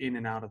in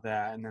and out of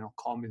that. And then he'll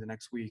call me the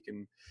next week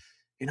and,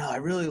 I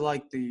really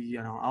like the,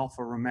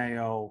 Alfa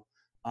Romeo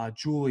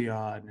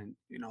Giulia, and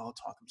he'll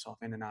talk himself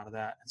in and out of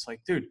that. It's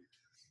like, dude,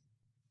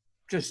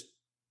 just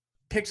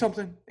pick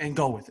something and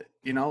go with it.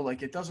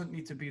 Like it doesn't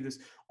need to be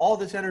all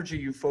this energy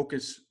you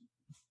focus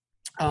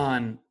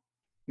on,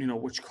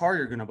 which car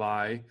you're going to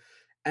buy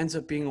ends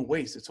up being a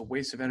waste. It's a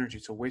waste of energy.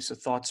 It's a waste of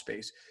thought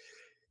space.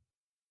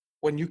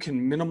 When you can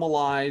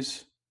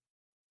minimalize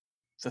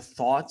the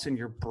thoughts in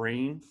your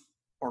brain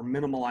or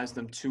minimalize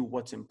them to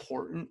what's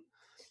important,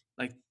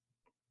 like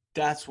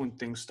that's when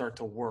things start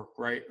to work,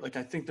 right? Like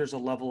I think there's a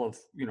level of,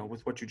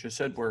 with what you just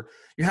said, where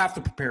you have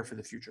to prepare for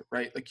the future,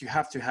 right? Like you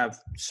have to have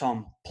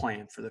some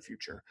plan for the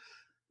future.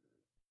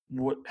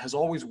 What has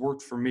always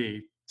worked for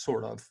me,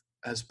 sort of,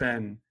 has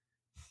been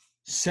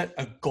set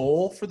a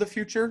goal for the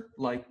future,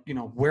 like,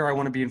 where I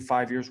want to be in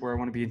 5 years, where I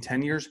want to be in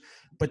 10 years,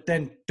 but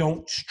then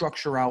don't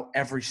structure out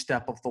every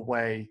step of the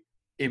way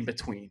in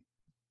between.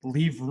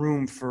 Leave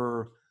room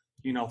for,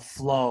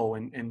 flow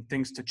and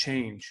things to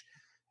change.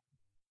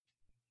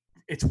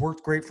 It's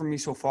worked great for me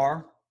so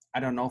far.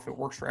 I don't know if it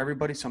works for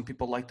everybody. Some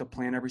people like to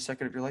plan every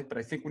second of your life, but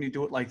I think when you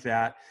do it like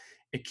that,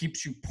 it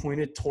keeps you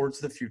pointed towards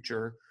the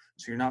future.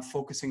 So you're not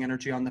focusing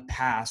energy on the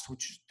past,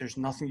 which there's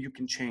nothing you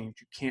can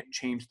change. You can't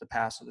change the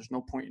past. So there's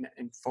no point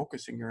in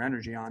focusing your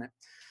energy on it.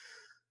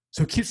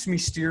 So it keeps me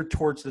steered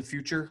towards the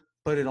future,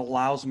 but it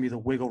allows me the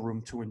wiggle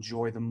room to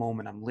enjoy the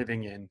moment I'm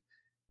living in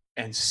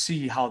and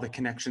see how the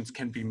connections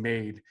can be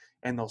made.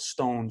 And those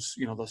stones,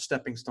 those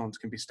stepping stones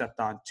can be stepped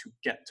on to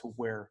get to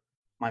where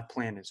my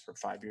plan is for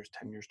 5 years,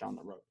 10 years down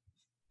the road.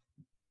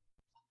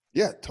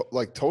 Yeah,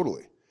 like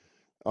totally.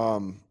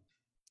 What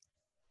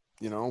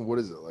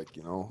is it like?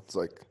 It's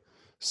like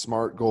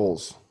SMART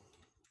goals.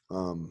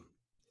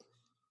 Let's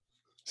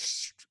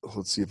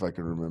see if I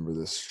can remember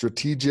this: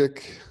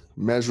 strategic,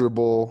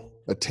 measurable,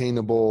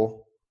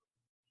 attainable,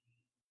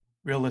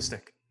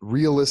 Realistic,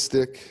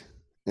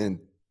 and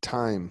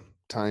time.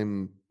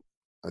 Time,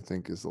 I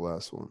think, is the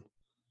last one.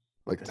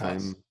 Like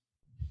time.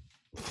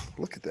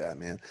 Look at that,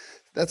 man.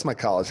 That's my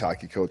college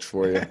hockey coach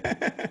for you.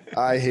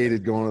 I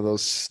hated going to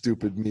those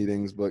stupid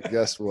meetings, but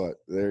guess what?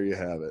 There you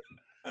have it.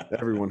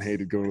 Everyone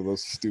hated going to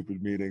those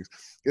stupid meetings.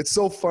 It's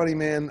so funny,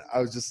 man.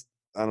 I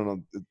don't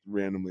know,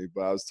 randomly,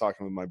 but I was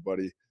talking with my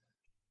buddy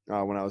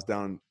when I was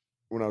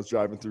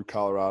driving through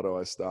Colorado.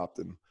 I stopped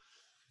and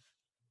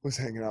was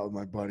hanging out with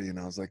my buddy, and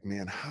I was like,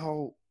 man,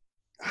 how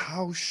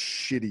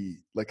shitty,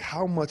 like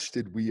how much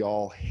did we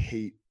all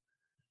hate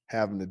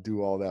having to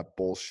do all that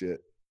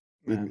bullshit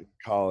in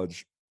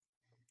college?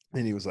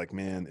 And he was like,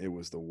 man, it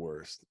was the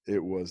worst.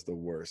 It was the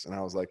worst. And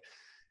I was like,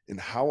 and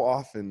how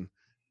often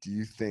do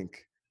you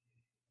think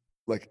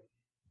like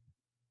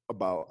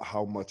about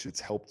how much it's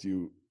helped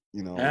you,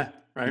 in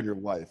your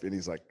life? And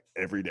he's like,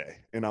 every day.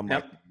 And I'm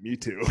like, me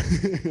too.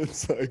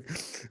 it's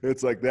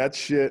like that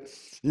shit,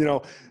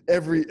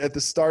 at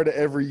the start of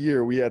every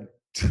year, we had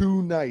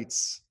 2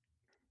 nights,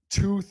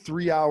 2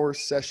 3-hour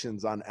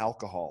sessions on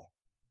alcohol.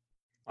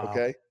 Wow.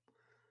 Okay.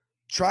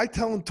 Try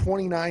telling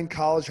 29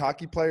 college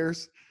hockey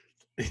players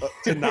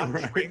to not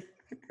drink.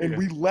 And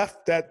we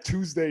left that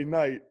Tuesday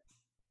night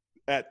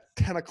at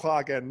 10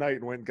 o'clock at night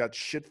and went and got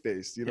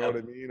shit-faced, you know what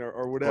I mean?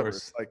 Or whatever.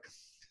 It's like,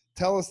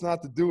 tell us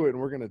not to do it and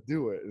we're going to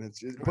do it. And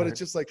but it's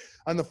just like,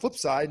 on the flip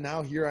side,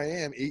 now here I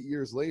am 8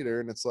 years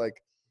later, and it's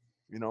like,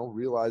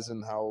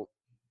 realizing how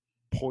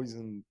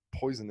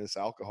poisonous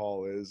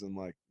alcohol is, and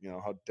like,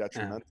 how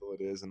detrimental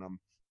it is. And I'm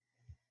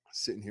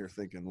sitting here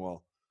thinking,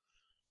 well,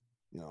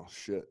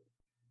 shit,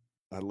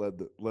 I led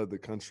the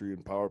country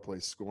in power play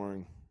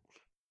scoring.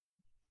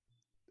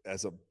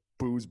 As a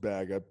booze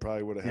bag, I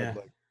probably would have had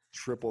like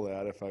triple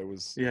that if I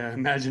was. Yeah,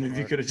 imagine if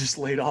you could have just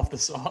laid off the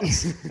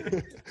sauce.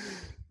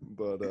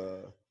 But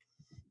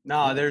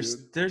no, there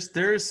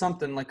is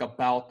something like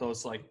about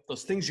those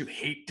things you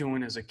hate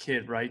doing as a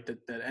kid, right?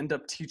 That end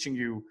up teaching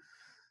you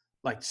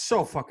like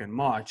so fucking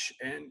much,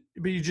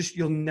 but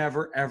you'll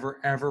never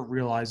ever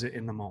realize it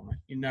in the moment.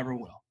 You never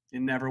will.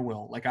 You never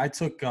will. Like I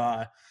took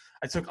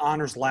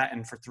honors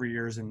Latin for 3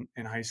 years in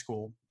high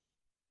school.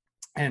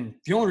 And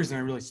the only reason I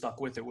really stuck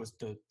with it was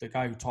the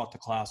guy who taught the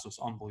class was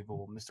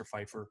unbelievable, Mr.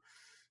 Pfeiffer.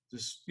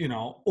 this,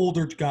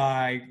 older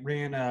guy,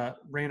 ran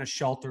a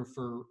shelter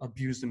for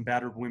abused and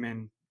battered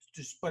women,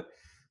 but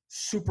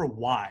super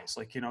wise,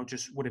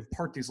 just would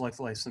impart these life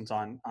lessons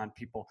on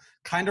people.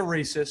 Kind of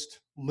racist,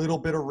 little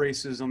bit of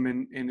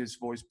racism in his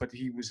voice, but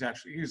he was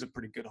a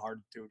pretty good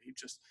hearted dude. He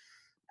just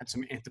had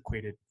some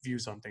antiquated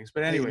views on things.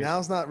 But anyways, hey,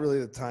 now's not really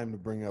the time to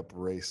bring up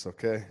race,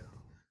 okay?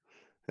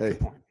 Hey, good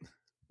point.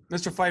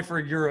 Mr. Pfeiffer,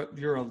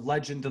 you're a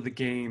legend of the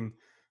game.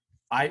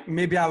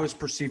 Maybe I was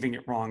perceiving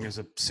it wrong as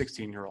a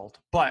 16-year-old.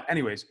 But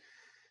anyways,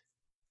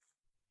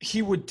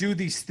 he would do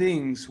these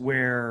things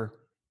where,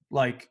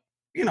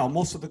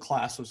 most of the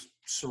class was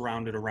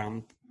surrounded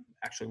around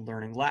actually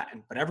learning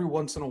Latin. But every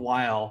once in a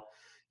while,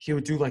 he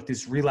would do like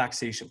these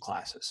relaxation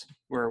classes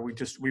where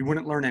we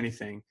wouldn't learn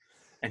anything.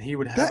 And he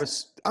would have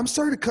us. I'm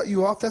sorry to cut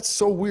you off. That's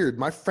so weird.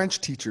 My French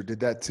teacher did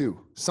that too.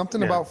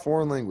 Something about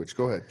foreign language.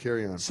 Go ahead.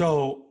 Carry on.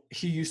 So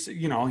he used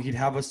to, he'd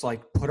have us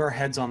like put our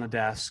heads on the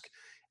desk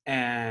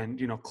and,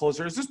 close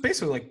our eyes. This is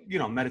basically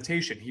like,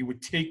 meditation. He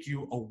would take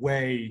you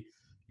away,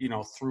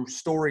 through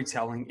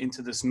storytelling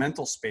into this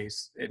mental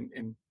space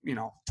and,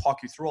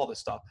 talk you through all this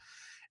stuff.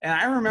 And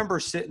I remember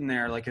sitting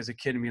there like as a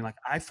kid and being like,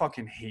 I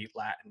fucking hate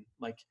Latin.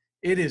 Like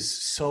it is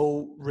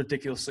so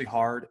ridiculously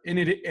hard. And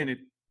it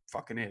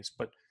fucking is.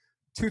 But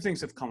two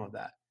things have come of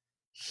that.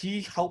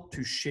 He helped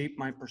to shape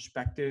my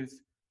perspective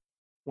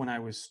when I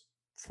was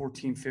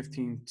 14,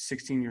 15,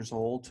 16 years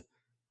old,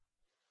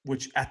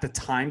 which at the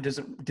time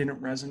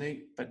didn't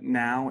resonate. But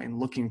now in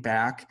looking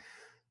back,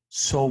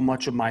 so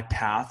much of my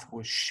path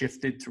was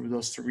shifted through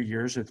those 3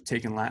 years of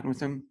taking Latin with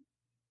him.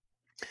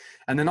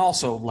 And then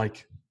also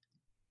like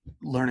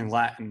learning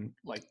Latin,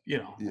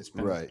 it's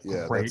been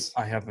great.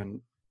 I have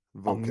an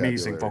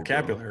amazing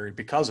vocabulary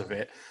because of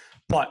it.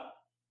 But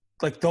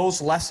like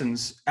those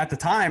lessons at the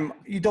time,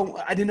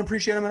 I didn't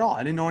appreciate them at all.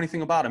 I didn't know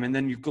anything about them. And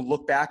then you could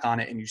look back on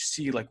it and you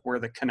see like where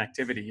the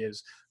connectivity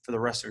is for the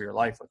rest of your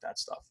life with that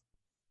stuff.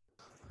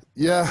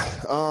 Yeah.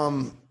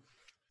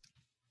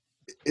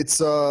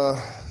 It's,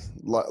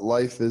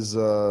 life is,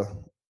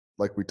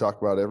 like we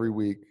talk about every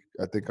week.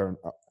 I think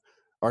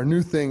our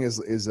new thing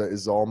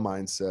is all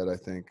mindset. I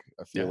think,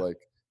 I feel like,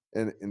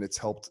 and it's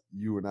helped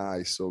you and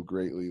I so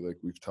greatly. Like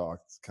we've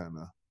talked kind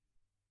of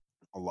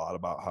a lot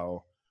about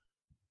how,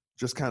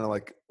 just kind of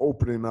like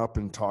opening up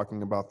and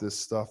talking about this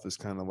stuff is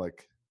kind of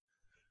like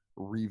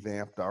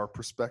revamped our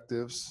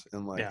perspectives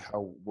and like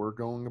how we're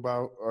going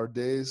about our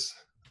days.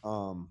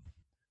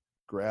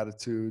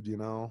 Gratitude,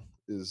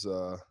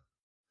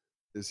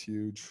 is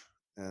huge.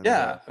 And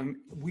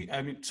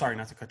sorry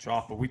not to cut you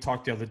off, but we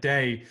talked the other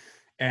day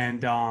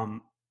and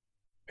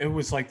it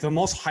was like the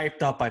most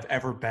hyped up I've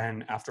ever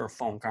been after a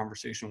phone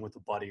conversation with a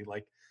buddy.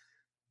 Like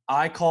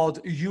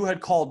you had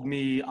called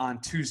me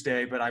on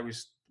Tuesday, but I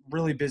was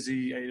really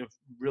busy. I had a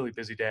really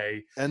busy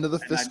day. End of the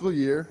fiscal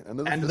year. End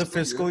of the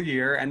fiscal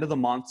year, end of the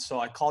month. So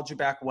I called you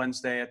back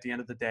Wednesday at the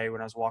end of the day when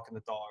I was walking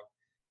the dog.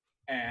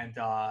 And,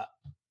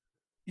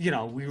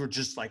 we were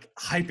just like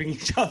hyping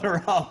each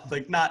other up,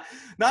 like not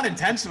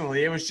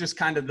intentionally. It was just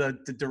kind of the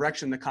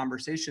direction the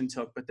conversation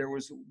took. But there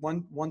was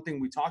one thing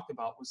we talked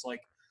about was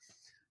like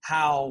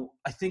how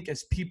I think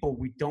as people,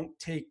 we don't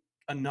take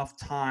enough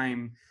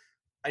time.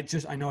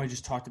 I know I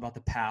just talked about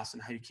the past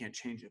and how you can't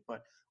change it,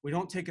 but we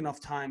don't take enough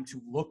time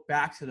to look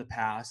back to the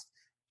past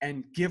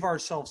and give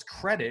ourselves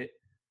credit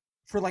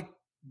for like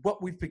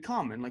what we've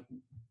become and like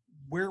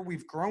where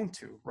we've grown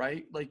to,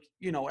 right? Like,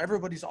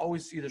 everybody's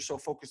always either so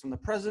focused on the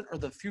present or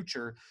the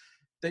future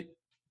that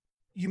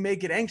you may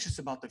get anxious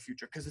about the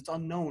future because it's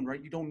unknown,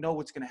 right? You don't know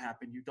what's going to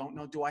happen. You don't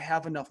know, do I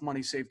have enough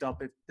money saved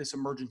up if this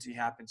emergency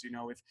happens?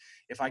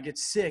 If I get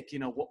sick,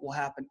 what will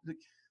happen?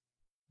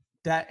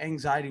 That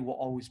anxiety will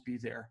always be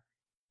there.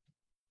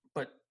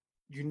 But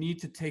you need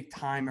to take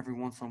time every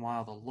once in a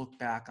while to look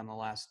back on the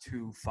last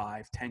 2,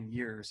 5, 10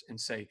 years and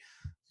say,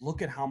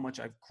 look at how much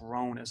I've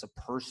grown as a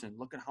person.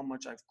 Look at how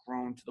much I've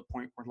grown to the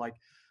point where like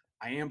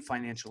I am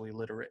financially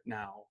literate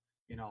now.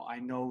 I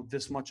know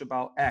this much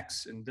about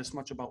X and this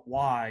much about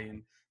Y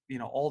and,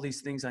 all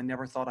these things I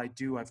never thought I'd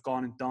do. I've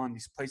gone and done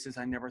these places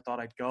I never thought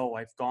I'd go.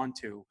 I've gone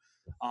to.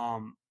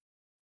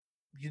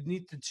 You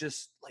need to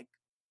just like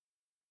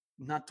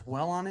not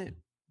dwell on it,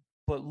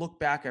 but look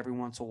back every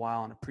once in a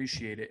while and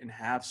appreciate it and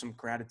have some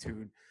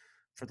gratitude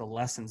for the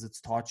lessons it's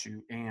taught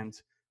you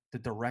and the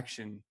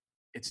direction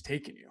it's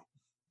taken you.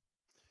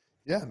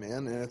 Yeah,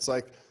 man. And it's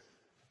like,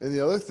 and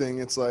the other thing,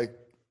 it's like,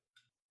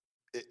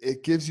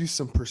 it gives you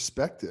some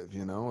perspective,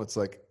 it's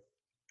like,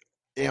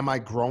 am I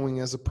growing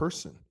as a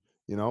person,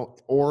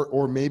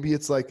 or maybe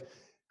it's like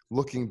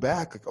looking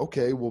back, like,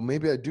 okay, well,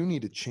 maybe I do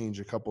need to change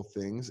a couple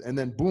things. And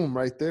then boom,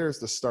 right there is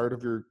the start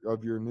of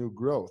your new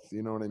growth.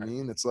 You know what I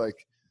mean? It's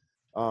like,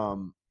 I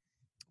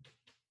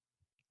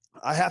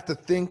have to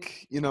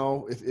think,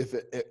 if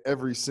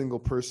every single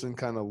person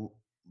kind of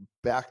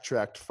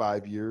backtracked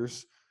 5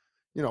 years,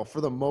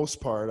 for the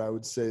most part, I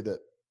would say that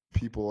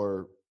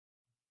people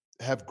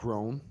have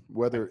grown,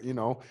 whether,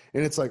 and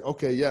it's like,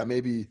 okay, yeah,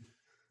 maybe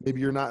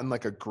you're not in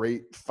like a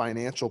great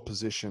financial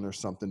position or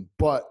something,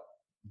 but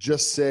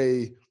just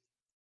say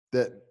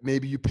that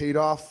maybe you paid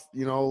off,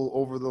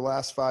 over the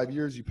last 5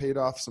 years, you paid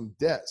off some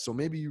debt. So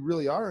maybe you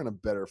really are in a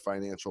better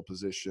financial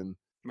position.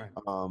 Right.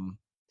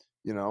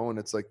 And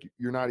it's like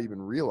you're not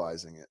even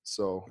realizing it.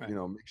 So, Right.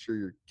 Make sure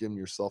you're giving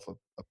yourself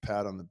a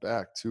pat on the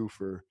back too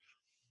for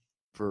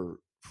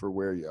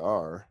where you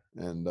are.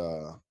 And,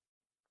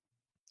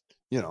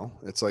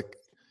 it's like,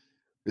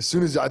 as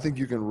soon as I think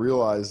you can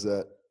realize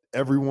that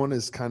everyone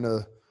is kind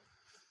of,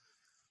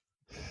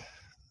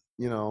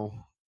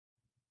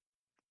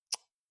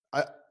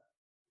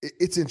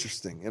 it's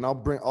interesting, and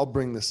I'll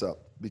bring this up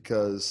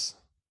because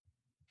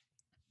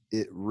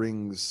it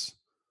rings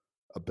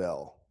a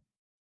bell.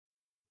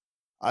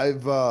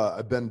 I've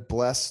been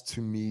blessed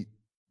to meet.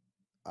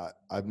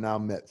 I've now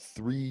met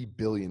 3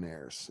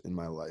 billionaires in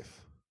my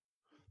life,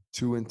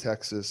 2 in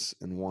Texas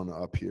and 1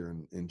 up here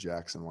in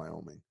Jackson,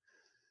 Wyoming.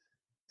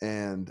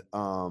 And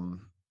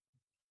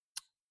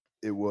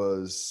it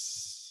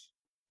was,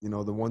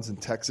 the ones in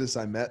Texas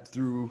I met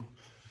through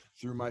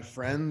my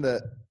friend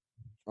that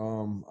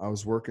I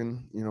was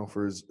working,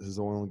 for his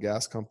oil and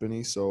gas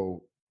company.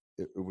 So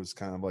it was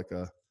kind of like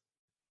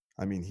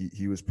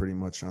he was pretty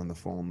much on the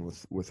phone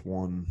with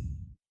one,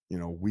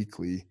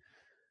 weekly.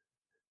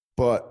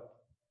 But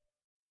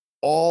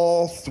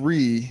all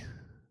 3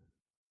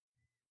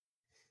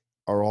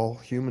 are all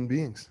human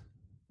beings.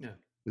 Yeah.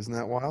 Isn't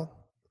that wild?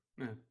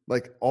 Yeah.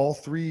 Like all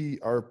 3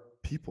 are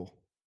people.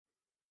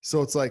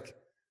 So it's like,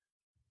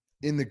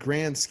 in the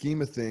grand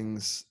scheme of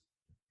things,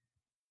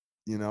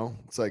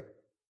 it's like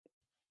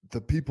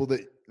the people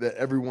that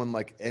everyone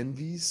like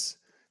envies,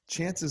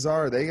 chances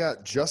are they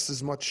got just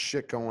as much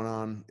shit going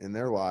on in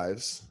their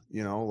lives,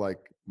 like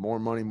more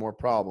money, more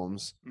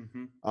problems.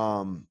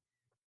 Mm-hmm.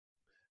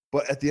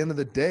 But at the end of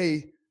the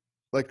day,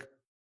 like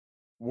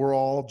we're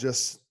all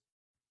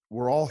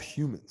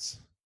humans.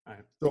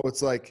 Right. So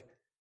it's like,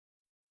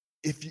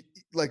 if you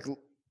like,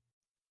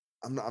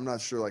 I'm not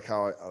sure like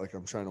how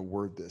I'm trying to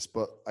word this,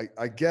 but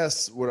I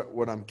guess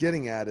what I'm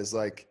getting at is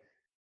like,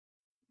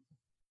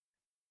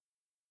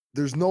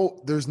 there's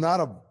not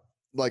a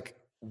like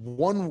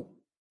one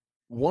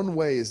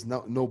way is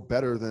no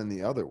better than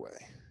the other way.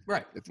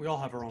 Right. We all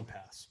have our own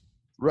paths.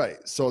 Right.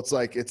 So it's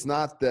like, it's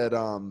not that,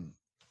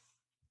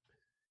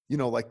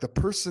 like the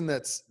person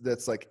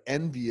that's like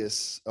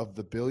envious of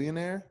the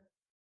billionaire,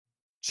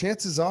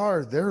 chances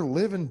are they're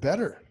living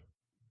better.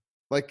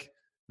 Like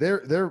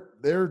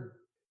they're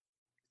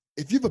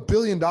if you have $1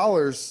 billion,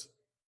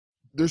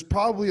 there's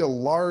probably a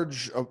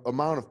large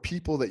amount of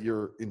people that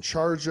you're in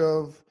charge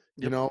of.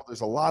 Yep.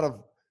 There's a lot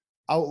of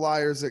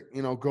outliers that,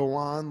 go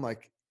on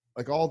like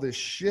all this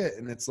shit.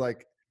 And it's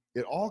like,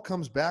 it all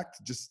comes back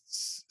to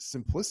just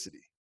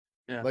simplicity.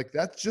 Yeah. Like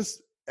that's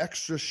just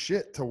extra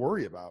shit to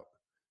worry about.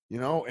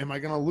 Am I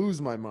going to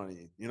lose my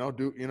money?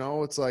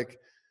 It's like,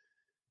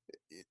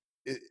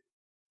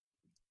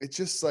 it's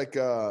just like,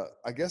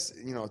 I guess,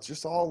 it's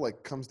just all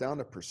like comes down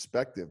to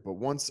perspective. But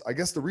I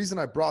guess the reason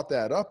I brought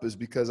that up is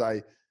because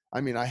I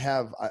think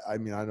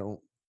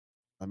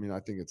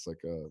it's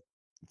like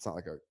it's not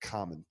like a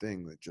common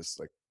thing that just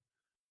like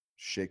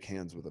shake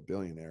hands with a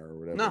billionaire or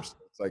whatever. No. So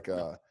it's like,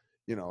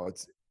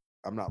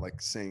 I'm not like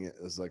saying it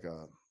as like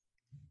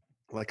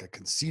a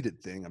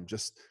conceited thing. I'm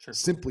just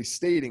simply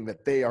stating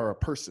that they are a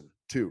person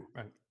too.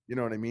 Right. You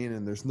know what I mean?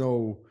 And there's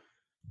no,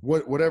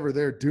 whatever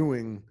they're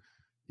doing.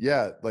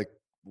 Yeah. Like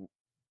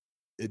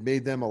it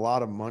made them a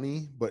lot of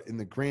money, but in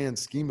the grand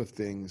scheme of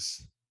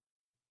things,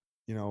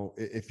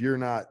 if you're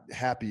not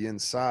happy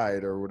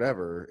inside or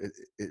whatever,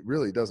 it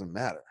really doesn't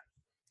matter.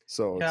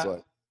 So it's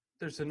like,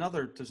 there's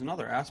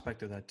another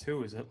aspect of that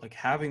too, is that like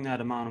having that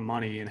amount of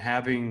money and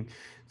having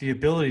the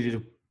ability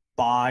to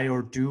buy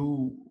or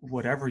do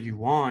whatever you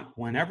want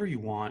whenever you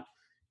want,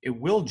 it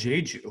will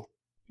jade you.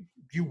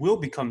 You will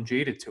become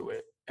jaded to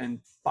it.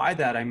 And by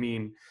that, I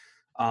mean,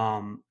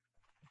 I've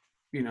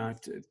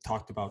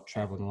talked about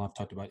traveling a lot. I've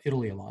talked about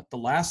Italy a lot. The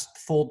last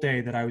full day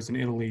that I was in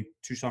Italy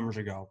 2 summers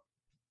ago,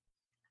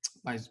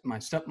 my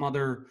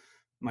stepmother,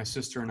 my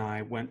sister, and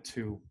I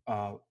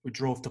we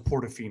drove to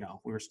Portofino.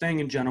 We were staying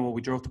in Genoa.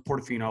 We drove to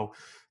Portofino.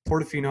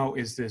 Portofino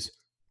is this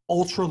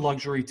ultra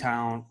luxury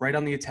town right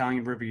on the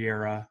Italian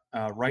Riviera,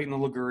 right in the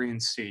Ligurian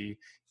Sea.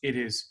 It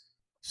is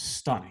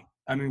stunning.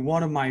 I mean,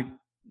 one of my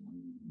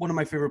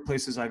favorite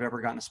places I've ever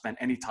gotten to spend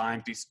any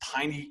time. These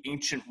tiny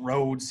ancient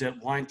roads that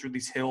wind through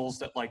these hills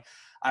that, like,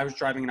 I was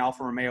driving an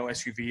Alfa Romeo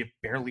SUV. It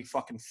barely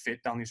fucking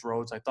fit down these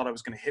roads. I thought I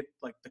was going to hit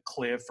like the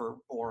cliff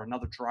or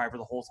another driver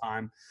the whole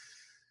time.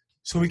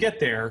 So we get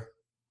there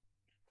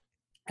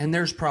and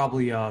there's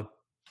probably a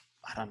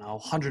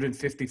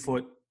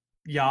 150-foot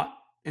yacht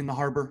in the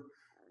harbor,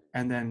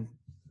 and then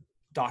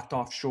docked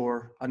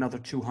offshore, another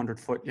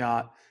 200-foot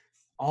yacht,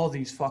 all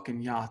these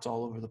fucking yachts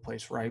all over the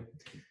place. Right.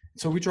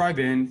 So we drive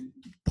in,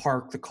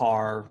 park the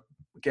car,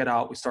 get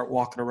out, we start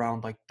walking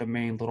around like the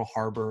main little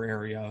harbor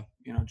area,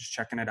 just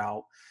checking it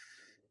out.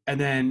 And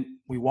then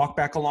we walk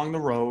back along the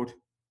road.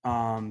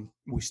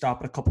 We stop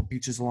at a couple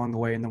beaches along the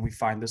way, and then we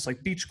find this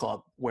like beach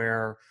club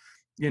where,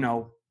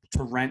 to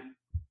rent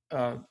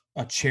a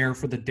chair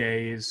for the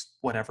day is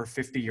whatever,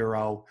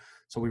 €50.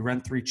 So we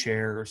rent 3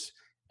 chairs,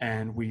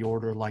 and we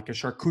order like a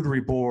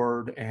charcuterie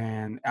board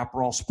and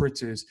Aperol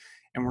spritzes,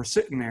 and we're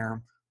sitting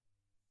there,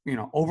 you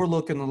know,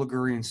 overlooking the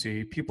Ligurian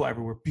Sea, people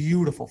everywhere,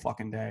 beautiful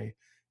fucking day.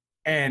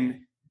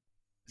 And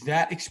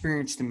that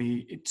experience to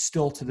me, it's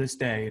still to this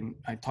day, and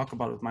I talk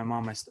about it with my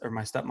mom or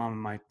my stepmom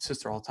and my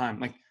sister all the time,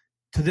 like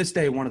to this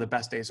day, one of the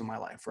best days of my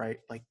life, right?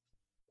 Like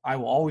I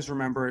will always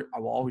remember it. I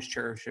will always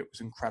cherish it. It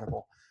was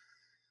incredible.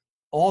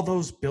 All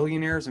those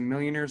billionaires and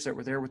millionaires that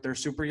were there with their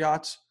super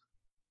yachts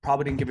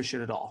probably didn't give a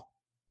shit at all.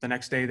 The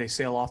next day they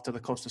sail off to the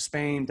coast of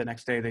Spain. The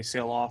next day they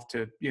sail off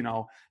to, you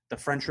know, the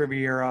French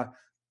Riviera.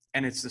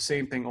 And it's the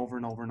same thing over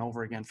and over and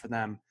over again for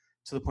them,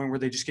 to the point where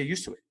they just get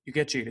used to it. You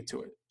get jaded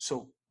to it.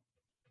 So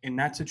in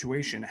that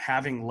situation,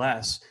 having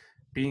less,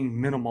 being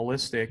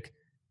minimalistic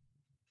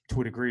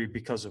to a degree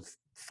because of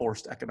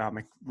forced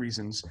economic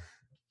reasons,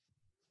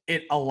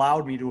 it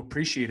allowed me to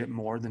appreciate it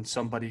more than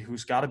somebody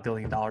who's got $1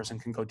 billion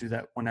and can go do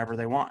that whenever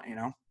they want, you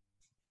know?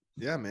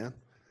 Yeah, man.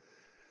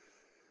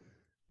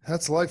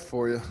 That's life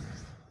for you.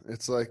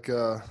 It's like,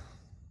 yeah,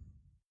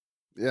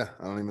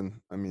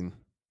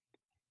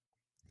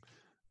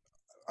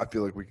 I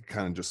feel like we could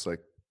kind of just like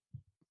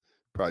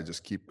probably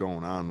just keep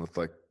going on with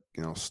like,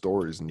 you know,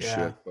 stories and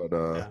shit. But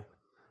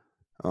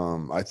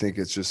I think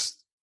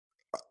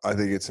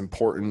it's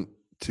important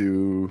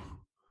to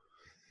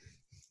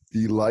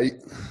be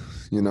light,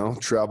 you know,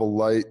 travel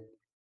light,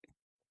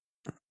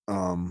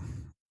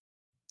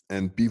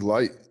 and be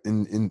light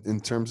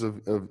in terms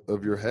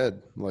of your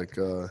head. Like,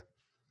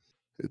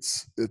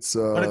 it's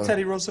what did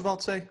Teddy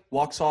Roosevelt say?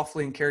 Walk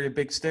softly and carry a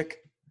big stick.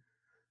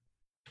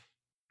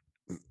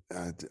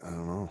 I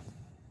don't know.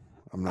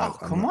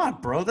 Come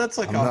on, bro. That's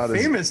like a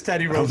famous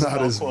Teddy Roosevelt quote. I'm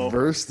not as quote.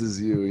 versed as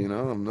you, you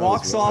know. I'm not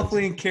Walk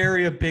softly and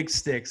carry a big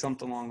stick,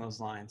 something along those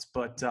lines.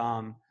 But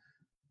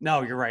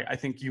no, you're right. I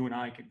think you and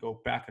I could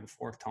go back and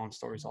forth telling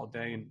stories all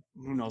day, and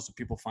who knows if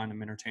people find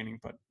them entertaining.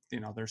 But you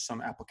know, there's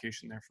some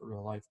application there for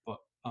real life. But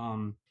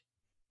we'll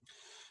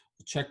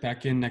check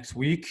back in next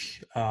week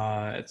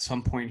at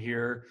some point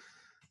here.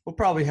 We'll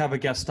probably have a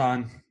guest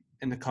on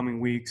in the coming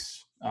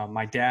weeks.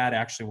 My dad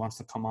actually wants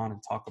to come on and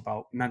talk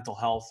about mental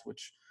health,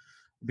 which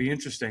will be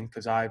interesting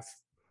because I've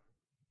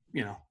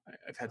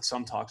had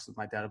some talks with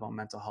my dad about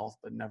mental health,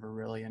 but never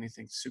really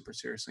anything super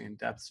seriously in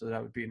depth. So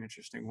that would be an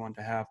interesting one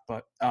to have.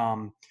 But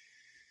you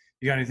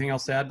got anything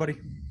else to add, buddy?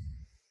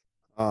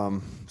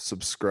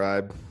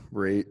 Subscribe,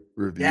 rate,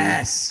 review.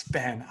 Yes,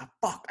 Ben.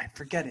 I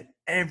forget it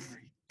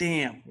every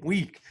damn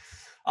week.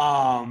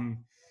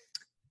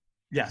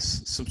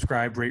 Yes,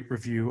 subscribe, rate,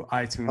 review,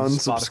 iTunes,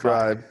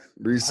 unsubscribe,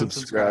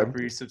 Spotify.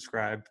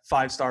 Resubscribe.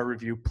 5-star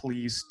review,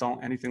 please.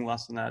 Don't anything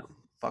less than that.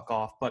 Fuck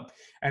off. But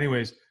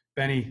anyways,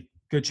 Benny,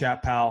 good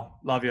chat, pal.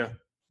 Love you.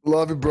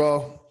 Love you,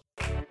 bro.